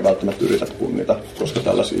näkökulmastaan, eikä välttämättä yritä punnita, koska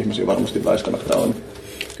tällaisia ihmisiä varmasti väistämättä on.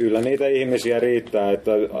 Kyllä niitä ihmisiä riittää,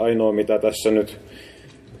 että ainoa mitä tässä nyt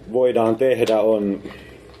voidaan tehdä on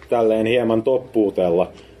tälleen hieman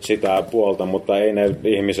toppuutella sitä puolta, mutta ei ne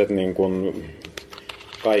ihmiset niin kuin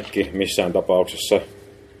kaikki missään tapauksessa,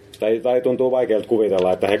 tai tuntuu vaikealta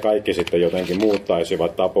kuvitella, että he kaikki sitten jotenkin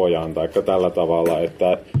muuttaisivat tapojaan tai tällä tavalla,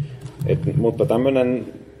 mutta tämmöinen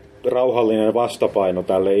rauhallinen vastapaino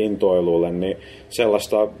tälle intoilulle, niin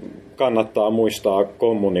sellaista kannattaa muistaa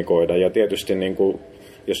kommunikoida, ja tietysti niin kuin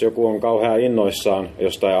jos joku on kauhean innoissaan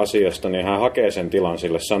jostain asiasta, niin hän hakee sen tilan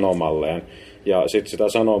sille sanomalleen. Ja sitten sitä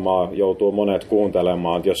sanomaa joutuu monet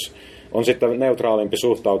kuuntelemaan. Jos on sitten neutraalimpi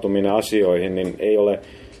suhtautuminen asioihin, niin ei ole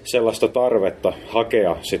sellaista tarvetta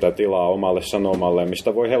hakea sitä tilaa omalle sanomalleen,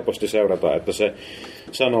 mistä voi helposti seurata, että se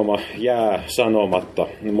sanoma jää sanomatta.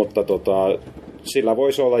 Mutta sillä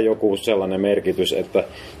voisi olla joku sellainen merkitys, että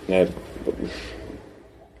ne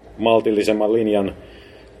maltillisemman linjan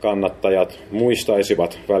kannattajat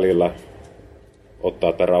muistaisivat välillä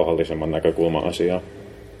ottaa tämän rauhallisemman näkökulman asiaan.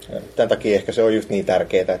 Tämän takia ehkä se on just niin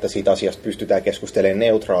tärkeää, että siitä asiasta pystytään keskustelemaan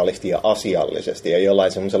neutraalisti ja asiallisesti ja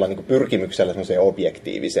jollain semmoisella niin kuin pyrkimyksellä semmoiseen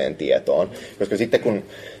objektiiviseen tietoon. Koska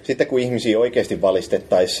sitten kun ihmisiä oikeasti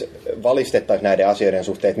valistettaisiin näiden asioiden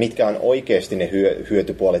suhteen, että mitkä on oikeasti ne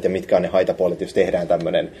hyötypuolet ja mitkä on ne haitapuolet, jos tehdään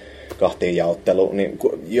tämmöinen kahtiinjaottelu, niin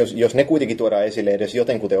jos ne kuitenkin tuodaan esille edes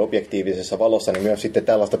jotenkuten objektiivisessa valossa, niin myös sitten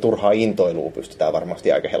tällaista turhaa intoilua pystytään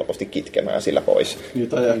varmasti aika helposti kitkemään sillä pois. Niin,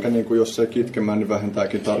 tai ehkä niin kuin, jos se kitkemään, niin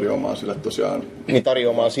vähentääkin tarjoamaan sille tosiaan. Niin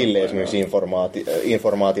tarjoamaan sille esimerkiksi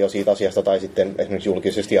informaatio siitä asiasta tai sitten esimerkiksi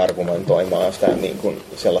julkisesti argumentoimaan sitä niin kuin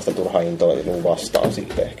sellaista turhaa intoilua vastaan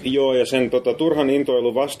sitten ehkä. Joo, ja sen turhan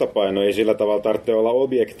intoilun vastapaino ei sillä tavalla tarvitse olla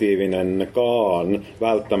objektiivinenkaan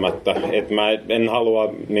välttämättä, että mä en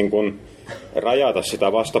halua niin kuin rajata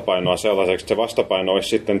sitä vastapainoa sellaiseksi, että se vastapaino olisi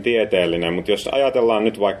sitten tieteellinen, mutta jos ajatellaan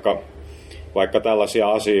nyt vaikka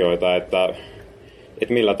tällaisia asioita, että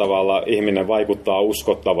millä tavalla ihminen vaikuttaa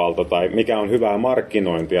uskottavalta tai mikä on hyvää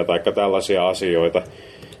markkinointia tai tällaisia asioita,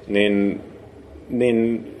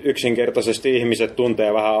 niin yksinkertaisesti ihmiset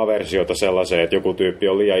tuntee vähän aversiota sellaiseen, että joku tyyppi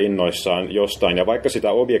on liian innoissaan jostain. Ja vaikka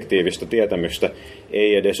sitä objektiivista tietämystä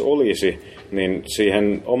ei edes olisi, niin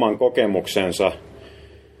siihen oman kokemuksensa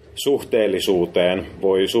suhteellisuuteen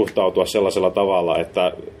voi suhtautua sellaisella tavalla,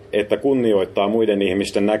 että kunnioittaa muiden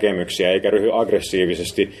ihmisten näkemyksiä eikä ryhdy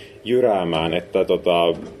aggressiivisesti jyräämään, että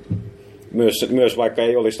myös vaikka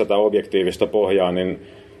ei olisi tätä objektiivista pohjaa, niin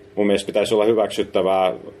mun mielestä pitäisi olla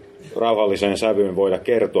hyväksyttävää rauhalliseen sävyyn voida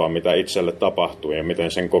kertoa, mitä itselle tapahtui ja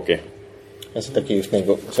miten sen koki. Ja sitäkin just niin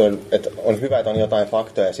kuin, se on, että on hyvä, että on jotain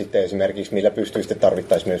faktoja ja sitten esimerkiksi millä pystyy sitten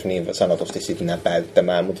tarvittaisiin myös niin sanotusti sitten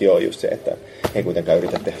näpäyttämään, mutta joo just se, että ei kuitenkaan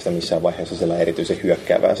yritä tehdä sitä missään vaiheessa sillä erityisen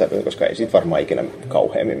hyökkäävään sävyyn, koska ei siitä varmaan ikinä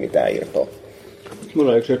kauheammin mitään irtoa.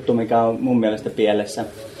 Mulla on yksi juttu, mikä on mun mielestä pielessä.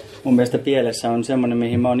 Mun mielestä pielessä on semmoinen,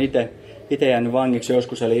 mihin mä oon itse jäänyt vangiksi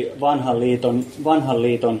joskus, eli vanhan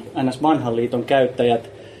liiton käyttäjät,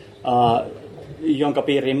 jonka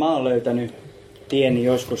piiriin mä oon löytänyt tieni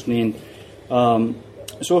joskus, niin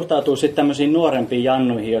suhtautuu sitten tämmöisiin nuorempiin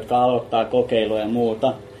jannuihin, jotka aloittaa kokeiluja ja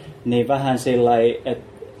muuta, niin vähän sillä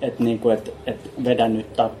että vedä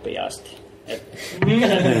nyt tappiasti.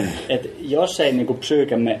 Jos ei niinku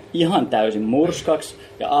psyykemme ihan täysin murskaksi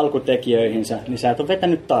ja alkutekijöihinsä, niin sä et ole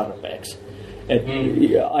vetänyt tarpeeksi.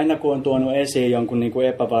 Aina kun on tuonut esiin jonkun niinku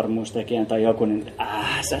epävarmuustekijän tai joku, niin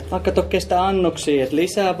sä et vaikka toki kestä annoksia, että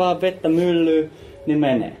lisää vaan vettä myllyy, niin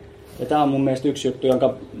menee. Ja tää on mun mielestä yksi juttu,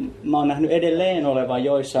 jonka mä oon nähnyt edelleen olevan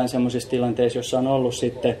joissain semmoisissa tilanteissa, jossa on ollut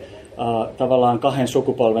sitten tavallaan 2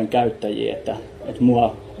 sukupolven käyttäjiä, että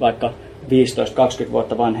mua vaikka 15-20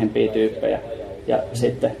 vuotta vanhempia tyyppejä ja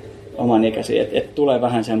sitten oman ikäisiä, että tulee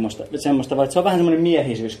vähän semmoista, vaikka se on vähän semmoinen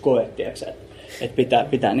miehisyyskoe, että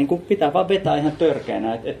pitää vaan vetää ihan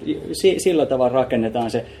törkeänä, että sillä tavalla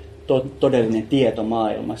rakennetaan se todellinen tieto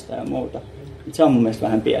maailmasta ja muuta. Se on mun mielestä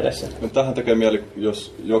vähän pielessä. No, tähän tekee mieli,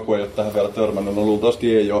 jos joku ei ole tähän vielä törmännyt, no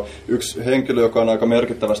luultavasti ei ole. Yksi henkilö, joka on aika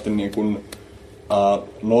merkittävästi niin kuin,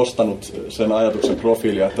 nostanut sen ajatuksen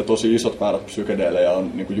profiilia, että tosi isot määrät psykedeelejä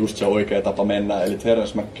on niin kuin just se oikea tapa mennä, eli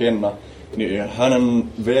Terence McKenna, niin hänen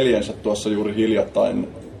veljensä tuossa juuri hiljattain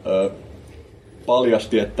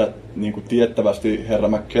paljasti, että niin kuin tiettävästi herra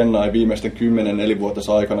McKenna ei viimeisten 10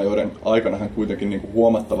 nelivuotisen aikana, joiden aikana hän kuitenkin niin kuin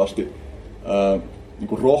huomattavasti niin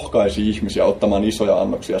kuin rohkaisi ihmisiä ottamaan isoja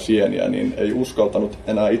annoksia sieniä, niin ei uskaltanut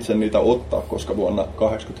enää itse niitä ottaa, koska vuonna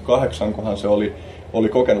 1988, kunhan se oli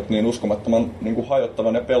kokenut niin uskomattoman niin kuin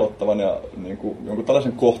hajottavan ja pelottavan ja niin kuin jonkun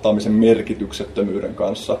tällaisen kohtaamisen merkityksettömyyden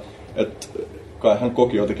kanssa, että kai hän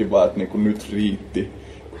koki jotenkin vaan, että niin kuin nyt riitti.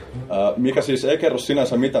 Mikä siis ei kerro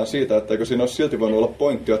sinänsä mitään siitä, että eikö siinä olisi silti voinut olla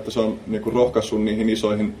pointtia, että se on niin kuin rohkaissut niihin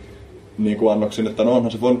isoihin niin kuin annoksiin, että no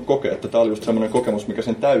onhan se voinut kokea, että tämä oli just semmoinen kokemus, mikä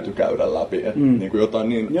sen täytyy käydä läpi, että niin kuin jotain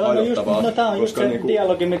niin hajottavaa. No tämä on just se niin kuin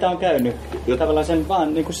dialogi, mitä on käynyt. Tavallaan sen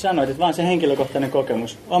vaan, niin kuin sanoit, että vaan se henkilökohtainen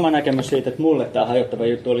kokemus, oma näkemys siitä, että mulle tämä hajottava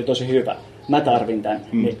juttu oli tosi hyvä. Mä tarvin tämän,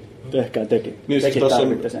 niin tehkää tekin. Niin siis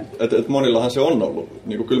tarvitte sen. Että monillahan se on ollut.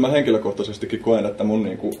 Niin kuin, kyllä mä henkilökohtaisestikin koen, että mun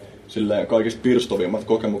niin kuin, silleen, kaikista pirstovimmat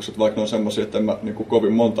kokemukset, vaikka ne on semmoisia, että en mä niin kuin,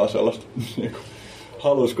 kovin montaa sellaista niin kuin,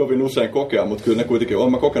 haluaisi kovin usein kokea, mutta kyllä ne kuitenkin,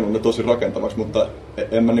 olen mä kokenut ne tosi rakentavaksi, mutta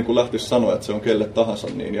en mä niin lähtisi sanoa, että se on kelle tahansa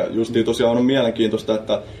niin. Ja justiin tosiaan on mielenkiintoista,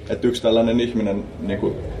 että yksi tällainen ihminen, niin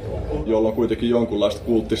kuin, jolla on kuitenkin jonkunlaista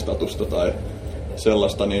kulttistatusta tai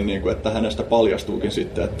sellaista, niin kuin, että hänestä paljastuukin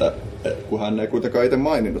sitten, että kun hän ei kuitenkaan itse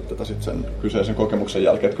maininnut tätä sitten sen kyseisen kokemuksen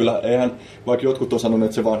jälkeen. Että kyllä eihän, vaikka jotkut on sanonut,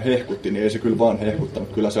 että se vaan hehkutti, niin ei se kyllä vaan hehkuttanut.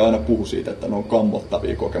 Kyllä se aina puhui siitä, että ne on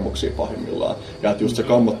kammottavia kokemuksia pahimmillaan. Ja että just se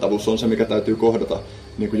kammottavuus on se, mikä täytyy kohdata,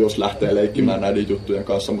 niin kuin jos lähtee leikkimään näiden juttujen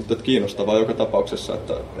kanssa. Mutta että kiinnostavaa joka tapauksessa,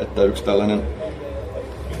 että yksi tällainen,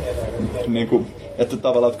 niin kuin, että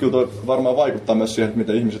tavallaan, että kyllä toi varmaan vaikuttaa myös siihen, että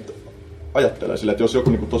miten ihmiset ajattelee sille, että jos joku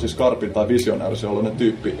niin tosi skarpin tai visionäärisen oloinen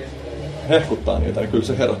tyyppi hehkuttaa niitä, niin kyllä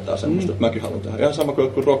se herättää semmoista, että mäkin haluan tehdä. Ihan sama kuin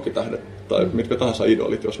jotkut rockitähdet tai mitkä tahansa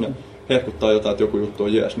idolit, jos ne hehkuttaa jotain, että joku juttu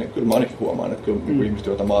on jees, niin kyllä mä ainakin huomaan, että kyllä niin ihmiset,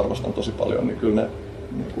 joita mä arvostan tosi paljon, niin kyllä ne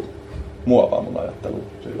niin muovaa mun ajattelua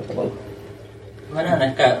sillä tavalla. Mä näen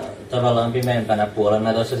ehkä tavallaan pimeämpänä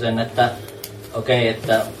puolena tuossa sen, että okei,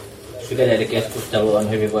 että psykedeelikeskustelu on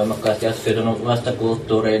hyvin voimakkaasti assosioitunut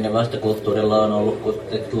vastakulttuuriin ja vastakulttuurilla on ollut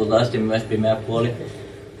luultavasti myös pimeä puoli.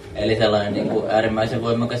 Eli sellainen niin kuin äärimmäisen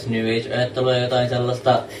voimakas New Age-ajattelu ja jotain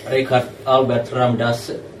sellaista Richard Albert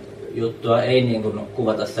Ramdas juttua ei niin kuin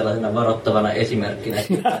kuvata sellaisena varoittavana esimerkkinä.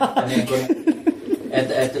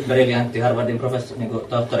 Että briljantti Harvardin professori, niin kuin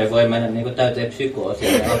tohtori voi mennä niin kuin täyteen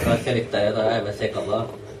psykoosia ja alkaa selittää jotain aivan sekavaa.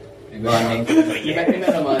 Vaan niin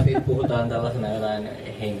nimenomaan siitä puhutaan tällaisena jotain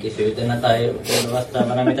henkisyytenä tai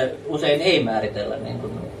vastaavana, mitä usein ei määritellä niin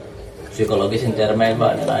kuin psykologisin termein,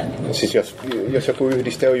 vaan jotain. Niin siis jos joku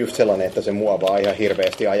yhdiste on just sellainen, että se muovaa ihan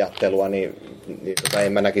hirveästi ajattelua, niin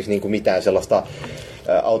en mä näkisi niin kuin mitään sellaista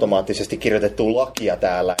automaattisesti kirjoitettua lakia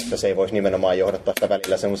täällä, että se ei voisi nimenomaan johdattaa sitä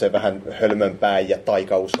välillä semmoiseen vähän hölmönpään ja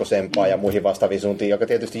taikauskoisempaan ja muihin vastaaviin suuntiin, joka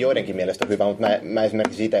tietysti joidenkin mielestä on hyvä, mutta mä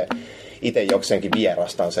esimerkiksi itse jokseenkin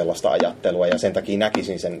vierastan sellaista ajattelua ja sen takia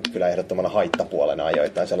näkisin sen kyllä ehdottomana haittapuolena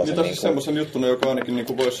ajoittain sellaisen. Niin tässä semmoisen juttuna, joka ainakin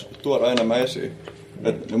niin voisi tuoda enemmän esiin.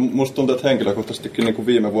 Musta tuntuu, että henkilökohtaisestikin niin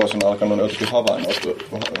viime vuosina alkanut jotenkin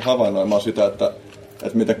havainnoimaan sitä, että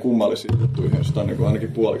että miten kummallisiin juttuihin sitä on niin kuin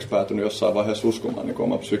ainakin puoliksi päätynyt jossain vaiheessa uskomaan niin kuin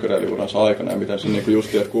oman psykedeeliuransa aikana, ja miten se niin kuin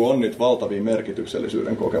just, että kun on niitä valtavia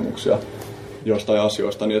merkityksellisyyden kokemuksia jostain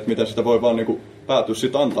asioista, niin että miten sitä voi vaan niin kuin päätyä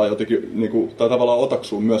sitten antaa jotenkin, niin kuin, tai tavallaan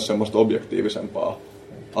otaksua myös semmoista objektiivisempaa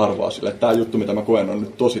arvoa sille, että tämä juttu, mitä mä koen, on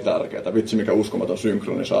nyt tosi tärkeää. Vitsi, mikä uskomaton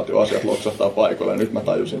synkronisaatio, asiat loksahtaa paikoille, ja nyt mä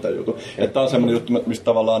tajusin tämän jutun. Että tämä on semmoinen juttu, mistä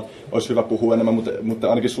tavallaan olisi hyvä puhua enemmän, mutta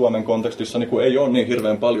ainakin Suomen kontekstissa niin ei ole niin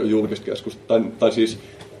hirveän paljon julkista keskustelua, tai siis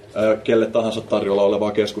kelle tahansa tarjolla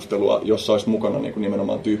olevaa keskustelua, jossa olisi mukana niin kuin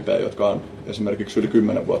nimenomaan tyyppejä, jotka on esimerkiksi yli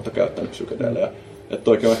 10 vuotta käyttänyt psykedeelejä.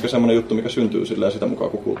 Että oikein on ehkä semmoinen juttu, mikä syntyy silleen sitä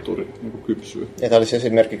mukaan, kun kulttuuri niin kuin kypsyy. Ja tämä olisi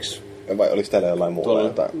esimerkiksi, vai oliko täällä jollain muulla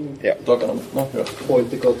jotain?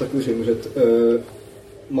 Pointti kautta kysymys, että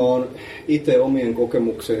mä oon itse omien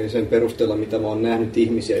kokemukseni sen perusteella, mitä mä oon nähnyt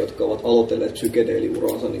ihmisiä, jotka ovat aloitelleet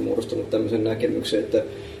psykedeeliuraansa, niin muodostunut tämmöisen näkemyksen, että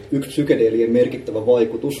yksi psykedeelien merkittävä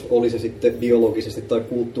vaikutus, oli se sitten biologisesti tai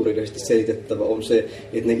kulttuurisesti selitettävä, on se,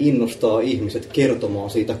 että ne innostaa ihmiset kertomaan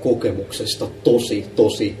siitä kokemuksesta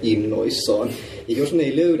tosi innoissaan. Ja jos ne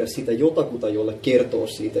ei löydä sitä jotakuta, jolle kertoo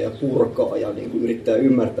siitä ja purkaa ja niin kuin yrittää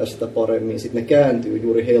ymmärtää sitä paremmin, sitten ne kääntyy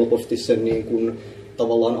juuri helposti sen niin kuin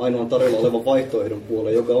tavallaan ainoan tarjolla olevan vaihtoehdon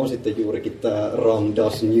puoleen, joka on sitten juurikin tämä Ram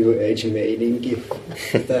Dass New Age-meininki.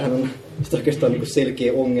 Tämähän on oikeastaan niin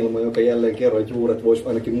selkeä ongelma, joka jälleen kerran juuret voisi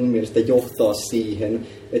ainakin mun mielestä johtaa siihen,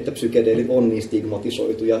 että psykedeelit on niin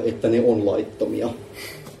stigmatisoituja, että ne on laittomia.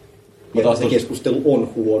 Ja se keskustelu on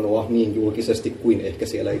huonoa niin julkisesti kuin ehkä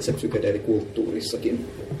siellä itse psykedeelikulttuurissakin.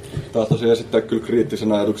 Tahtoisin esittää kyllä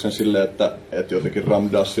kriittisen ajatuksen sille, että jotenkin Ram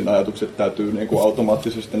Dassin ajatukset täytyy niin kuin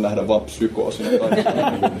automaattisesti nähdä vain psykoosina.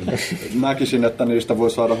 Näkisin, että niistä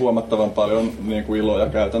voi saada huomattavan paljon niin kuin iloa ja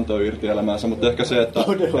käytäntöä irti elämäänsä, mutta ehkä se,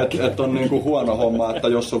 että on niin kuin huono homma, että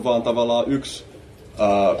jos on vaan tavallaan yksi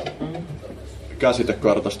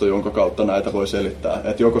käsitekartasto, jonka kautta näitä voi selittää.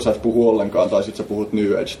 Että joko sä et puhu ollenkaan tai sit sä puhut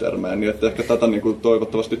New Age-termejä, niin että ehkä tätä niin kuin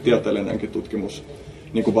toivottavasti tieteellinenkin tutkimus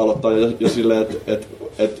niin kuin valottaa. Ja silleen, että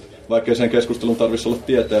vaikkei sen keskustelun tarvitsisi olla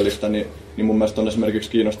tieteellistä, niin mun mielestä on esimerkiksi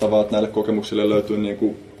kiinnostavaa, että näille kokemuksille löytyy niin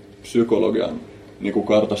kuin psykologian niin kuin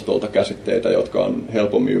kartastolta käsitteitä, jotka on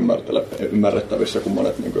helpommin ymmärrettävissä kuin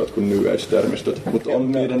monet niin kuin jotkut New Age-termistöt. Mutta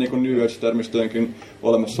on niiden niin kuin New Age-termistöjenkin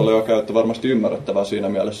olemassa oleva käyttö varmasti ymmärrettävää siinä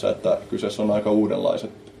mielessä, että kyseessä on aika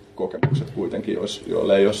uudenlaiset kokemukset kuitenkin,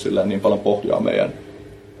 joille ei ole niin paljon pohjaa meidän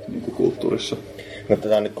niin kuin kulttuurissa. Mutta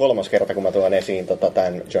tämä on nyt 3. kerta, kun mä tuon esiin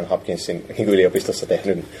tämän John Hopkinsin yliopistossa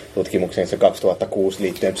tehdyn tutkimuksen, se 2006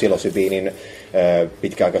 liittyen psilosybiinin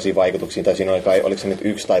pitkäaikaisiin vaikutuksiin, tai siinä oliko se nyt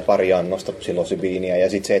 1 tai pari annosta psilosybiiniä, ja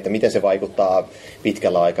sitten se, että miten se vaikuttaa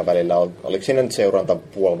pitkällä aikavälillä, oliko siinä nyt seuranta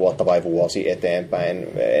puoli vuotta vai vuosi eteenpäin,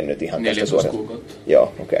 en nyt ihan 14 kuukautta.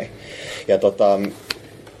 Joo, okei. Ja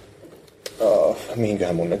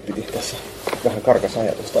mihinköhän mun nyt piti tässä vähän karkas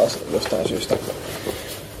ajatus taas jostain syystä.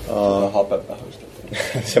 Hapenvähystä.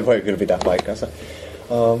 Se voi kyllä pitää paikkansa.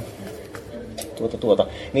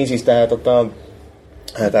 Niin siis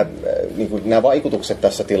niin nämä vaikutukset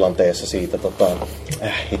tässä tilanteessa siitä,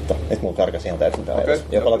 hitto, että mulla karkasi ihan täysin tämä ajatus.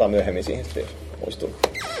 Ja palataan myöhemmin siihen sitten, jos muistuu.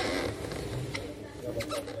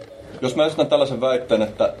 Jos mä esitän tällaisen väitteen,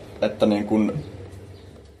 että niin kuin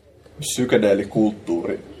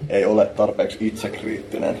psykedeelikulttuuri ei ole tarpeeksi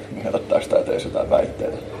itsekriittinen, niin herättääkö tämä teissä jotain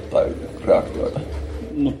väitteitä tai reaktioita?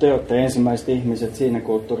 No te olette ensimmäiset ihmiset siinä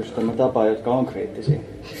kulttuurissa, jotka mä tapaan, jotka on kriittisiä.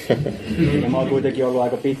 Ja mä oon kuitenkin ollut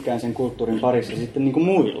aika pitkään sen kulttuurin parissa sitten niin kuin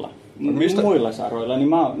muilla saroilla. Niin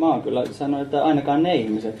mä oon kyllä sanonut, että ainakaan ne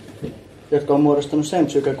ihmiset, jotka on muodostanut sen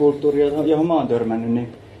psykekulttuuria, johon mä oon törmännyt, niin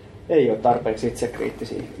ei ole tarpeeksi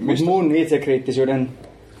itsekriittisiä. Mutta mun itsekriittisyyden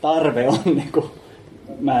tarve on, niin kuin,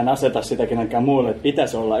 mä en aseta sitä kenenkään muulle, että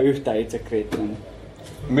pitäisi olla yhtä itsekriittinen.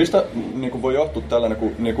 Mistä niin kuin voi johtua tällainen,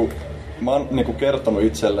 kun mä oon niin kuin kertonut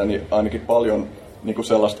itselleni ainakin paljon niin kuin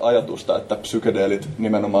sellaista ajatusta, että psykedeelit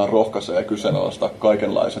nimenomaan rohkaisee ja kyseenalaistaa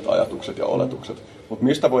kaikenlaiset ajatukset ja oletukset. Mutta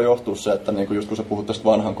mistä voi johtua se, että niin kuin just kun sä puhut tästä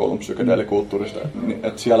vanhan koulun psykedeelikulttuurista, niin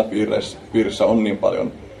että siellä piirissä on niin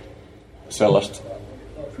paljon sellaista,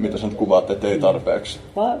 mitä sä nyt kuvaat, että ei tarpeeksi?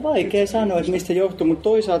 Vaikea sanoa, että mistä johtuu, mutta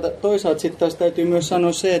toisaalta sitten taas täytyy myös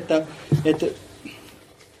sanoa se, että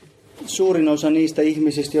suurin osa niistä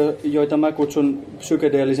ihmisistä, joita mä kutsun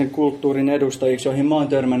psykedeellisen kulttuurin edustajiksi, joihin mä oon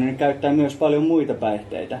törmännyt, ne käyttää myös paljon muita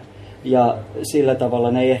päihteitä. Ja sillä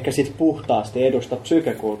tavalla ne ei ehkä sit puhtaasti edusta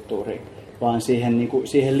psykekulttuuria, vaan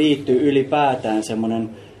siihen liittyy ylipäätään semmoinen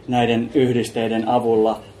näiden yhdisteiden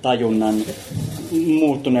avulla tajunnan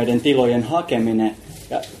muuttuneiden tilojen hakeminen.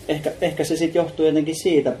 Ja ehkä se sitten johtuu jotenkin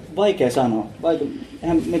siitä, vaikea sanoa,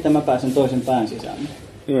 miten mä pääsen toisen pään sisään.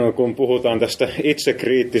 No, kun puhutaan tästä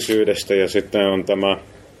itsekriittisyydestä ja sitten on tämä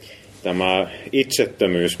tämä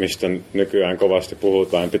itsettömyys, mistä nykyään kovasti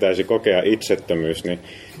puhutaan, pitäisi kokea itsettömyys, niin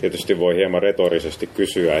tietysti voi hieman retorisesti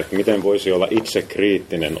kysyä, että miten voisi olla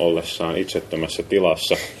itsekriittinen ollessaan itsettömässä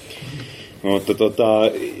tilassa. Mutta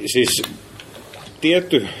siis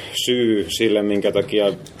tietty syy sille, minkä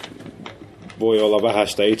takia voi olla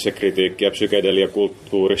vähäistä itsekritiikkiä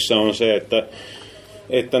psykedeliakulttuurissa, on se,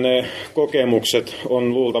 että ne kokemukset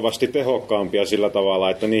on luultavasti tehokkaampia sillä tavalla,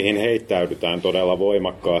 että niihin heittäydytään todella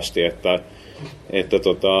voimakkaasti,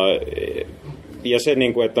 ja se,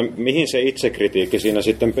 että mihin se itsekritiikki siinä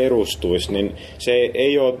sitten perustuisi, niin se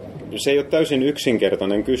ei ole täysin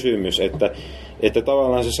yksinkertainen kysymys, että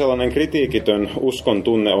tavallaan se sellainen kritiikitön uskon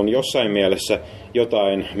tunne on jossain mielessä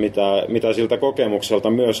jotain, mitä siltä kokemukselta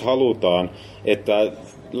myös halutaan, että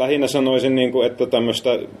lähinnä sanoisin, että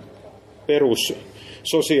tämmöistä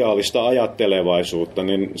perussosiaalista ajattelevaisuutta,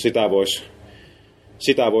 niin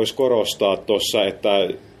sitä voisi korostaa tuossa, että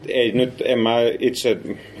en mä itse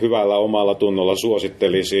hyvällä omalla tunnolla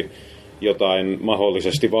suosittelisi jotain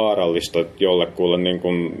mahdollisesti vaarallista jollekulle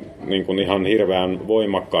niin kuin ihan hirveän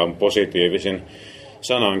voimakkaan positiivisin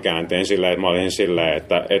sanankäänteen sillä, että mä olisin silleen,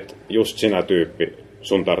 että just sinä tyyppi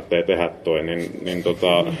sun tarvitsee tehdä toi, niin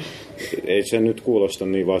ei se nyt kuulosta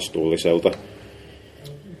niin vastuulliselta.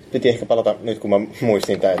 Piti ehkä palata nyt, kun mä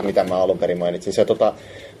muistin tämän, että mitä mä alun perin mainitsin. Sä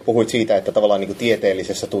puhuit siitä, että tavallaan niin kuin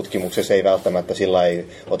tieteellisessä tutkimuksessa ei välttämättä sillä ei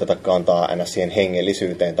oteta kantaa ns. Siihen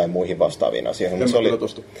hengellisyyteen tai muihin vastaaviin asioihin.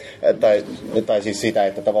 Tai siis sitä,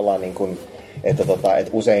 että tavallaan niin kuin, että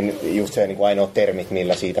usein just se niin kuin ainoa termit,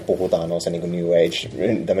 millä siitä puhutaan, on se niin kuin New Age,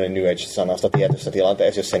 tämmöinen New Age-sanasta tietyssä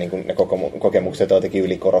tilanteessa, jos se, niin kuin, ne kokemukset on jotenkin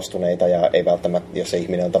ylikorostuneita ja ei välttämättä, jos se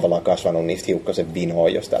ihminen on tavallaan kasvanut niistä hiukkasen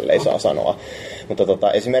vinoon, jos tälleen saa sanoa.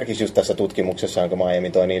 Mutta esimerkiksi just tässä tutkimuksessa, jonka mä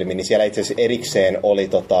aiemmin toin ilmi, niin siellä itse asiassa erikseen oli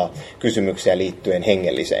kysymyksiä liittyen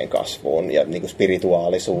hengelliseen kasvuun ja niin kuin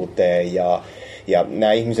spirituaalisuuteen ja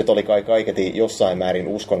nämä ihmiset oli kaiketi jossain määrin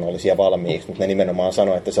uskonnollisia valmiiksi, mutta ne nimenomaan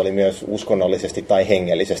sanoi, että se oli myös uskonnollisesti tai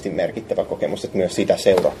hengellisesti merkittävä kokemus, että myös sitä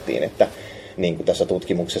seurattiin, että niin kuin tässä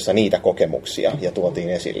tutkimuksessa niitä kokemuksia ja tuotiin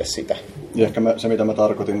esille sitä. Ja ehkä se, mitä mä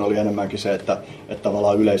tarkoitin, oli enemmänkin se, että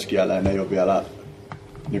tavallaan yleiskieleen ei ole vielä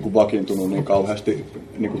niin kuin vakiintunut niin kauheasti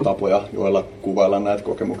niin kuin tapoja, joilla kuvailla näitä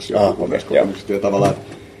kokemuksia. Ja tavallaan,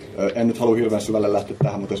 en nyt halua hirveän syvälle lähteä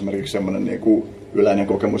tähän, mutta esimerkiksi semmoinen niin kuin yleinen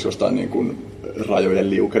kokemus jostain niin kuin rajojen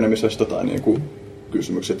liukenemisesta tai niin kuin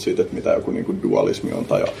kysymykset siitä, että mitä joku niin kuin dualismi on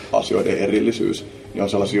tai asioiden erillisyys, niin on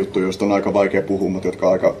sellaisia juttuja, joista on aika vaikea puhua, mutta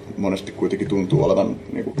jotka aika monesti kuitenkin tuntuu olevan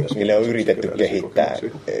niin kuin niille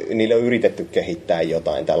on yritetty kehittää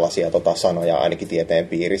jotain tällaisia sanoja ainakin tieteen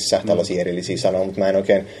piirissä, tällaisia erillisiä sanoja, mutta mä en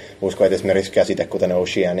oikein usko, että esimerkiksi käsite, kuten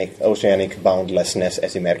oceanic boundlessness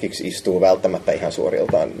esimerkiksi istuu välttämättä ihan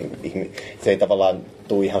suoriltaan. Se ei tavallaan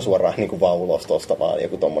tule ihan suoraan niin kuin vaulostosta, vaan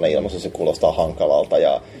joku tommoinen ilmaisu, se kuulostaa hankalalta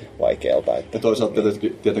ja vaikealta. Että toisaalta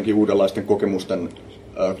tietenkin uudenlaisten kokemusten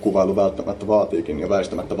kuvailu välttämättä vaatiikin ja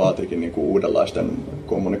väistämättä vaatiikin niin kuin uudenlaisten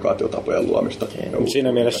kommunikaatiotapojen luomista.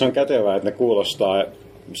 Siinä mielessä on kätevää, että ne kuulostaa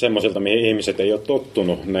semmoisilta, mihin ihmiset ei ole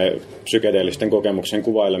tottunut, ne psykedeellisten kokemuksen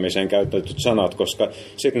kuvailemiseen käytetyt sanat, koska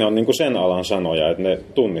sitten ne on niin kuin sen alan sanoja, että ne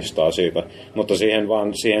tunnistaa siitä. Mutta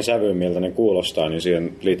siihen sävyyn, miltä ne kuulostaa, niin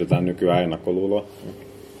siihen liitetään nykyään ennakkoluuloa.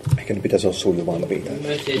 Ehkä ne pitäisi olla sujuvampia.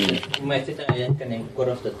 Myös siis, mun mielestä sitä ei ehkä niin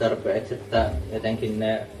korostaa tarpeeksi, että jotenkin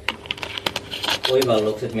ne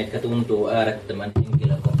oivallukset, mitkä tuntuu äärettömän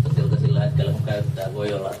henkilökohtaisilta sillä hetkellä, kun käyttää,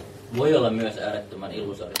 voi olla myös äärettömän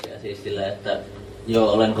illusorisia. Siis sillä, että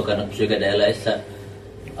olen kokenut psykedeleissä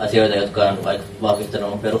asioita, jotka on vaikka vahvistanut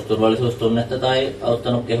mun perusturvallisuustunnetta tai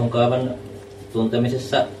auttanut kehonkaavan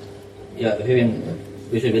tuntemisessa ja hyvin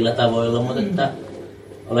pysyvillä tavoilla, mutta että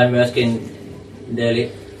olen myöskin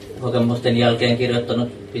kokemusten jälkeen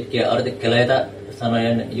kirjoittanut pitkiä artikkeleita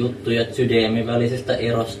sanojen juttuja sydämin välisestä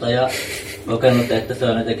erosta ja kokenut, että se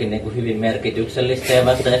on jotenkin niin kuin hyvin merkityksellistä ja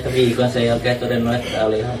vasta ehkä viikon sen jälkeen todennut, että tämä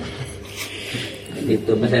oli ihan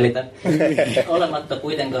vittu mä selitän. Olematta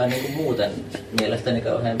kuitenkaan niin kuin muuten mielestäni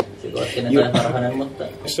kauhean psykoottinen tai harhainen, mutta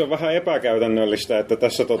se on vähän epäkäytännöllistä, että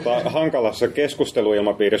tässä hankalassa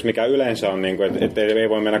keskusteluilmapiirissä, mikä yleensä on, niin kuin, että ei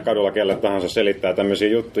voi mennä kadulla kelle tahansa selittää tämmöisiä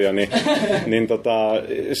juttuja, niin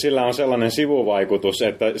sillä on sellainen sivuvaikutus,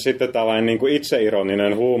 että sitten tällainen niin kuin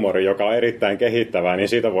itseironinen huumori, joka on erittäin kehittävää, niin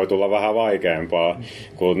siitä voi tulla vähän vaikeampaa,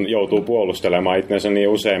 kun joutuu puolustelemaan itsensä niin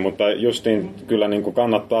usein, mutta justiin kyllä niin kuin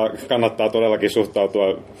kannattaa todellakin suhtautua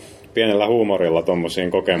pienellä huumorilla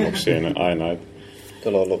tommosiin kokemuksiin aina.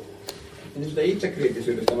 Tuolla on ollut. Ja sitä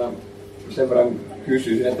itsekriittisyydestä mä sen verran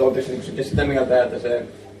kysyisin, että oletteko sitten sitä mieltä, että se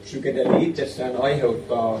psykedeli itsessään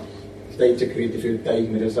aiheuttaa sitä itsekriittisyyttä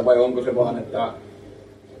ihmisessä, vai onko se vaan, että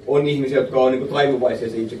on ihmisiä, jotka on niin kuin taipuvaisia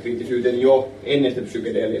se itsekriittisyyteen jo ennen sitä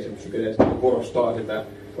psykedeeliä, se psykedeelistä korostaa sitä,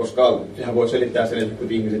 koska sehän voi selittää sen, että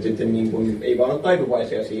ihmiset sitten niin kuin, ei vaan ole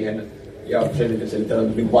taipuvaisia siihen, ja selittää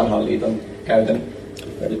niin vanhan liiton käytön.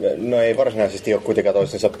 No ei varsinaisesti ole kuitenkaan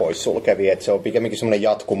toistensa poissulkevia, että se on pikemminkin semmoinen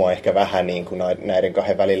jatkumo ehkä vähän niin kuin näiden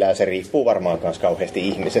kahden välillä, ja se riippuu varmaan myös kauheasti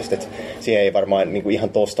ihmisestä, että siihen ei varmaan niin kuin ihan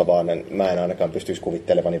tosta vaan, mä en ainakaan pystyisi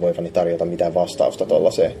kuvittelevani voivani tarjota mitään vastausta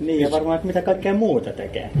tuollaiseen. Niin, ja varmaan, että mitä kaikkea muuta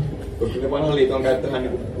tekee. Koska se vanhan liiton käyttöhän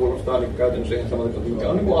niin kuulostaa niin käytännössä ihan samalta, mikä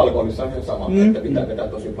on niin alkoholissa ihan sama, että pitää vetää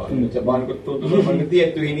tosi paljon. Se vaan niin tuntuu olevan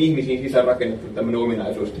tiettyihin ihmisiin sisäänrakennettu tämmöinen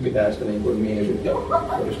ominaisuus, että pitää sitä niin miehisyyttä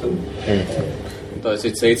todistella. Tai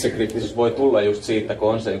sitten se itsekriittisyys voi tulla just siitä, kun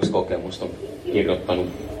on se yksi kokemus, on kirjoittanut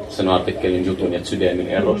sen artikkelin jutun ja Zydemin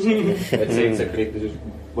erosta. Että se itsekriittisyys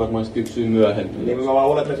varmaan kypsyy myöhemmin. Niin mä vaan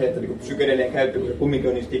olettaisin, että niinku psykedeelien käyttö, kun se kumminkin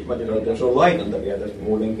on niin stigmatisoitu ja se on laitonta vielä tästä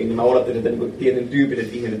muutenkin, niin mä olettaisin, että niinku tietyn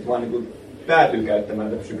tyyppiset ihmiset vaan niinku päätyy käyttämään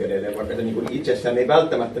tätä psykedeeliä, vaikka se niinku itsessään ei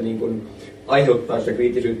välttämättä niinku aiheuttaa sitä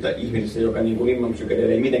kriittisyyttä ihmisissä, joka niinku ilman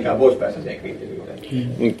psykedeeliä ei mitenkään voisi päästä siihen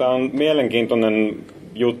kriittisyyteen. Tämä on mielenkiintoinen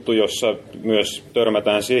juttu, jossa myös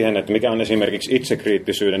törmätään siihen, että mikä on esimerkiksi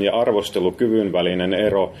itsekriittisyyden ja arvostelukyvyn välinen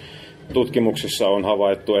ero. Tutkimuksissa on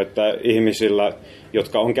havaittu, että ihmisillä,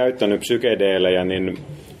 jotka on käyttänyt psykedeelejä, niin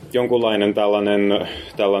jonkunlainen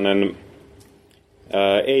tällainen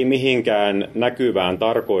ei mihinkään näkyvään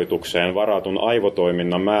tarkoitukseen varatun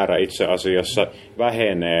aivotoiminnan määrä itse asiassa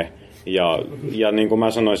vähenee. Ja niin kuin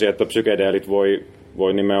mä sanoisin, että psykedeelit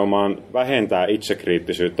voi nimenomaan vähentää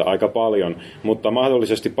itsekriittisyyttä aika paljon, mutta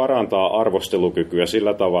mahdollisesti parantaa arvostelukykyä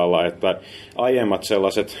sillä tavalla, että aiemmat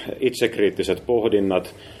sellaiset itsekriittiset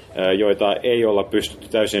pohdinnat, joita ei olla pystytty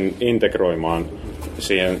täysin integroimaan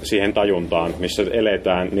siihen tajuntaan, missä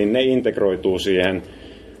eletään, niin ne integroituu siihen,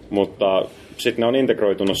 mutta sitten ne on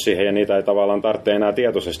integroitunut siihen ja niitä ei tavallaan tarvitse enää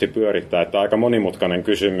tietoisesti pyörittää. Että aika monimutkainen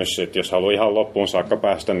kysymys, että jos haluaa ihan loppuun saakka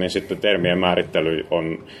päästä, niin sitten termien määrittely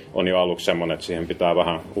on jo aluksi semmoinen, että siihen pitää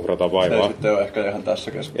vähän uhrata vaivaa. Se ei sitten ole ehkä ihan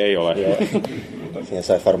tässä keskustelussa. Ei ole. Siihen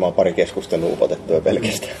saisi varmaan pari keskustelua upotettua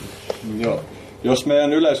pelkästään. Joo. Jos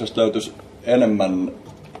meidän yleisöstä löytyisi enemmän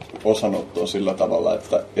osanottoa sillä tavalla,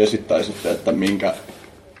 että esittäisitte, että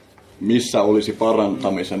missä olisi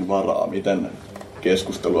parantamisen varaa, miten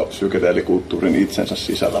keskustelua psykedeelikulttuurin itsensä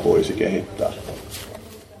sisällä voisi kehittää.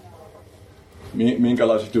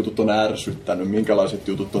 Minkälaiset jutut on ärsyttänyt, minkälaiset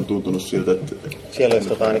jutut on tuntunut siltä, että... Siellä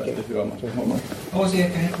olisi ainakin. Voisin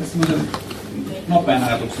ehkä heittää semmoisen nopean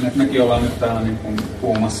ajatuksen, että mekin ollaan nyt täällä niin kuin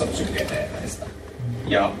puhumassa psykedeeleistä.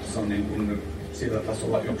 Ja se on niin kuin sillä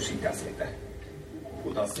tasolla yksi käsite.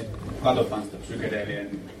 Kun taas katsotaan sitä psykedeelien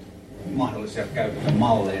mahdollisia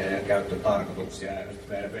käyttömalleja ja käyttötarkoituksia, ja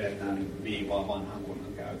vedetään viivaa vanhan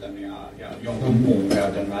kunnan käytön ja jonkun muun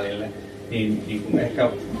käytön välille, niin kun ehkä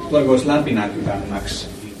toivoisi läpinäkyvämmäksi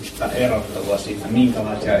sitä erottelua siitä,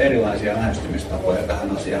 minkälaisia erilaisia lähestymistapoja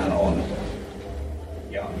tähän asiaan on.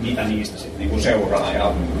 Ja mitä niistä sitten niin seuraa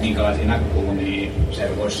ja minkälaisia näkökulmia se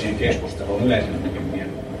voisi siihen keskusteluun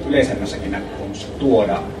yleisemmässäkin näkökulmassa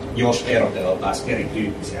tuoda, jos eroteltaisiin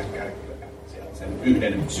erityyppisiä käyttöjä sen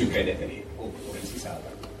yhden psykedeelikulttuurin sisältä.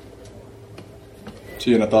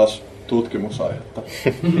 Siinä taas tutkimusaihetta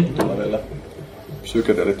tuleville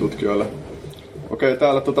psykedeelitutkijoille. Okei,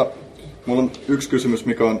 täällä mulla on yksi kysymys,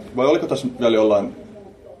 mikä on, vai oliko tässä vielä jollain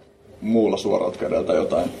muulla suoralta kädeltä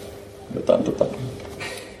jotain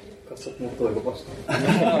Katsot mun toivovasta.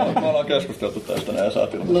 Me ollaan keskusteltu tästä näin ja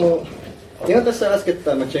saatiin. No, ihan tässä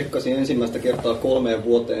äskettäin mä tsekkasin ensimmäistä kertaa 3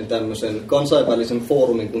 vuoteen tämmöisen kansainvälisen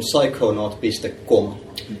foorumin kuin psychonaut.com,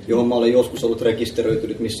 johon mä olen joskus ollut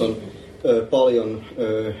rekisteröitynyt, missä on paljon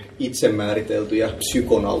itsemääriteltyjä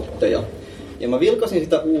psykonautteja. Ja mä vilkasin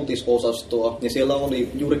sitä uutisosastoa, ja siellä oli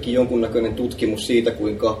juurikin jonkunnäköinen tutkimus siitä,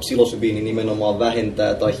 kuinka psilosybiini nimenomaan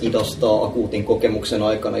vähentää tai hidastaa akuutin kokemuksen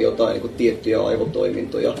aikana jotain niin kuin tiettyjä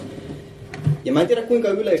aivotoimintoja. Ja mä en tiedä kuinka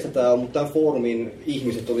yleistä tämä on, mutta tämän foorumin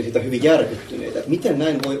ihmiset oli siitä hyvin järkyttyneitä, että miten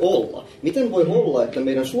näin voi olla. Miten voi olla, että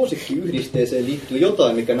meidän suosikkiyhdisteeseen liittyy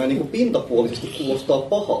jotain, mikä näin niin kuin pintapuolisesti kuulostaa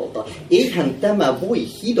pahalta. Eihän tämä voi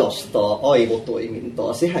hidastaa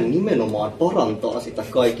aivotoimintaa, sehän nimenomaan parantaa sitä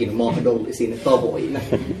kaikin mahdollisin tavoin.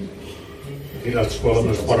 Hidastus voi olla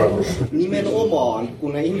myös parannus. Nimenomaan,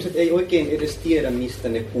 kun ne ihmiset ei oikein edes tiedä, mistä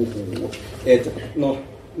ne puhuu.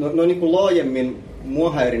 No niin kuin laajemmin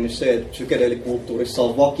mua häirinnyt se, että psykedeelikulttuurissa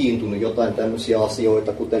on vakiintunut jotain tämmöisiä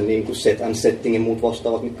asioita, kuten niin kuin set and setting ja muut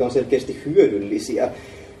vastaavat, mitkä on selkeästi hyödyllisiä.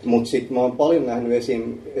 Mutta sitten mä oon paljon nähnyt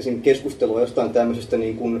esim. Keskustelua jostain tämmöisestä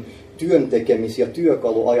niin kuin työntekemis- ja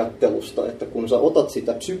työkaluajattelusta, että kun sä otat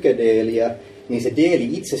sitä psykedeeliä, niin se deeli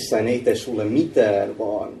itsessään ei tee sulle mitään,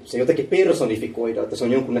 vaan se jotenkin personifikoidaan, että se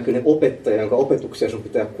on jonkunnäköinen opettaja, jonka opetuksia sun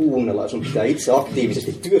pitää kuunnella ja sun pitää itse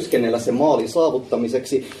aktiivisesti työskennellä sen maalin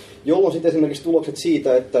saavuttamiseksi, jolloin sitten esimerkiksi tulokset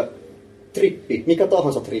siitä, että trippi, mikä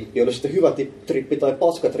tahansa trippi, oli sitten hyvä trippi tai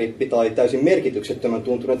paskatrippi tai täysin merkityksettömän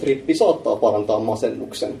tuntunen trippi, saattaa parantaa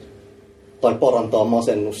masennuksen tai parantaa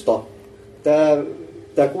masennusta.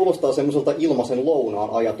 Tämä kuulostaa semmoiselta ilmaisen lounaan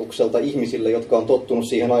ajatukselta ihmisille, jotka on tottunut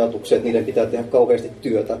siihen ajatukseen, että niiden pitää tehdä kauheasti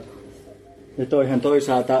työtä. Ja toihan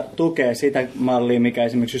toisaalta tukee sitä mallia, mikä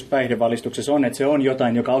esimerkiksi just päihdevalistuksessa on, että se on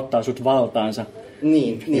jotain, joka ottaa sut valtaansa.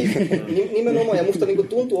 Niin. Nimenomaan. Ja musta niinku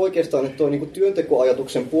tuntuu oikeastaan, että tuo niinku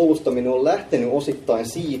työntekoajatuksen puolustaminen on lähtenyt osittain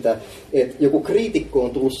siitä, että joku kriitikko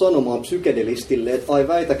on tullut sanomaan psykedelistille, että ai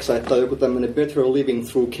väitäksä, että on joku tämmöinen better living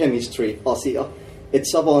through chemistry-asia. Että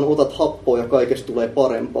sä vaan otat happoa ja kaikesta tulee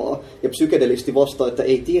parempaa. Ja psykedelisti vastaa, että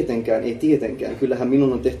ei tietenkään. Kyllähän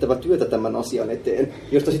minun on tehtävä työtä tämän asian eteen.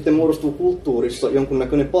 Josta sitten muodostuu kulttuurissa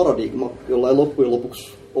jonkunnäköinen paradigma, jolla ei loppujen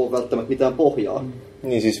lopuksi ole välttämättä mitään pohjaa.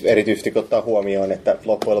 Niin siis erityisesti ottaa huomioon, että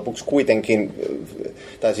loppujen lopuksi kuitenkin,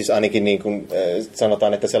 tai siis ainakin niin kuin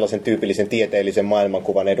sanotaan, että sellaisen tyypillisen tieteellisen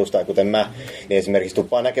maailmankuvan edustaja, kuten mä, niin esimerkiksi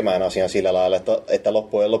tuppaa näkemään asian sillä lailla, että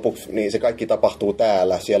loppujen lopuksi niin se kaikki tapahtuu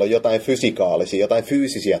täällä. Siellä on jotain fysikaalisia, jotain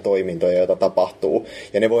fyysisiä toimintoja, joita tapahtuu.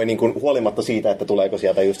 Ja ne voi niin kuin, huolimatta siitä, että tuleeko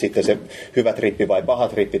sieltä just sitten se hyvä trippi vai paha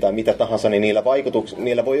trippi tai mitä tahansa, niin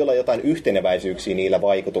niillä voi olla jotain yhteneväisyyksiä niillä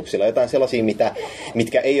vaikutuksilla. Jotain sellaisia,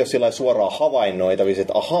 mitkä ei ole sillä suoraan havainnoitavia,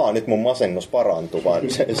 että ahaa, nyt mun masennus parantuu, vaan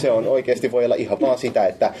se on oikeasti voi olla ihan vaan sitä,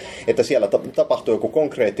 että siellä tapahtuu joku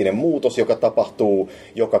konkreettinen muutos, joka tapahtuu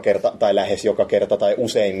joka kerta tai lähes joka kerta tai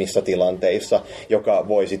useimmissa tilanteissa, joka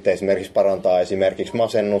voi sitten esimerkiksi parantaa esimerkiksi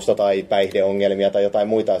masennusta tai päihdeongelmia tai jotain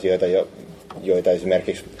muita asioita, joita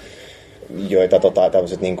esimerkiksi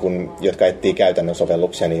tämmöiset niin kuin, jotka etsii käytännön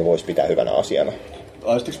sovelluksia, niin voisi pitää hyvänä asiana.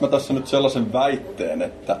 Aistinko mä tässä nyt sellaisen väitteen,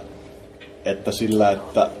 että sillä,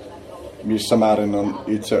 että missä määrin on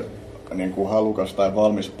itse niin kuin halukas tai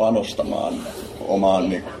valmis panostamaan omaan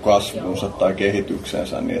niin kuin kasvunsa tai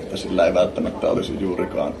kehityksensä, niin että sillä ei välttämättä olisi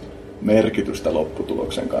juurikaan merkitystä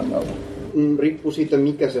lopputuloksen kannalta? Riippuu siitä,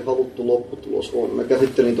 mikä se haluttu lopputulos on. Mä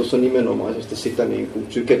käsittelin tuossa nimenomaisesti sitä niin kuin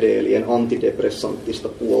psykedeelien antidepressanttista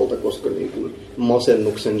puolta, koska niin kuin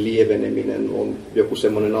masennuksen lieveneminen on joku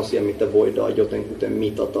semmoinen asia, mitä voidaan jotenkuten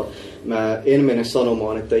mitata. Mä en mene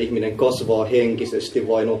sanomaan, että ihminen kasvaa henkisesti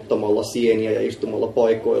vain ottamalla sieniä ja istumalla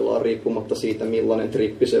paikoillaan riippumatta siitä, millainen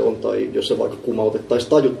trippi se on, tai jos se vaikka kumautettaisiin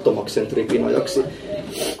tajuttomaksi sen tripin ajaksi,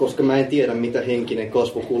 koska mä en tiedä, mitä henkinen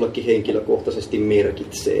kasvu kullekin henkilökohtaisesti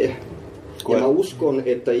merkitsee. Ja mä uskon,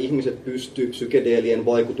 että ihmiset pystyy psykedeelien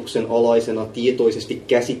vaikutuksen alaisena tietoisesti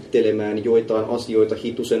käsittelemään joitain asioita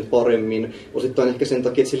hitusen paremmin. Osittain ehkä sen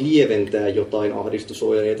takia, että se lieventää jotain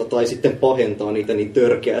ahdistusoireita tai sitten pahentaa niitä niin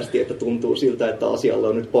törkeästi, että tuntuu siltä, että asialle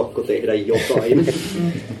on nyt pakko tehdä jotain.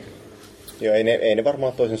 Joo, ei ne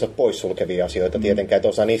varmaan toisensa poissulkevia asioita tietenkään. Että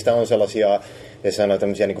osa niistä on sellaisia, ja sanoo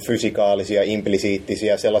tämmöisiä niin kuin fysikaalisia,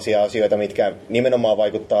 implisiittisiä, sellaisia asioita, mitkä nimenomaan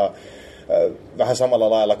vaikuttaa vähän samalla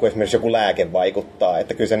lailla kuin esimerkiksi joku lääke vaikuttaa.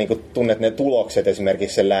 Että kyllä sä niin kuin tunnet ne tulokset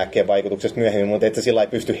esimerkiksi sen lääkkeen vaikutuksesta myöhemmin, mutta et sä sillä ei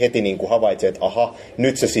pysty heti niin kuin havaitsemaan, että aha,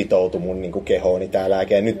 nyt se sitoutui mun niin kuin kehooni tämä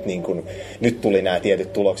lääke ja nyt tuli nämä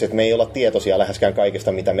tietyt tulokset. Me ei olla tietoisia läheskään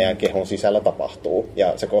kaikesta, mitä meidän kehon sisällä tapahtuu.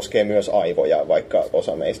 Ja se koskee myös aivoja, vaikka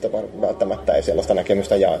osa meistä välttämättä ei sellaista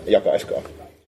näkemystä jakaiskaan.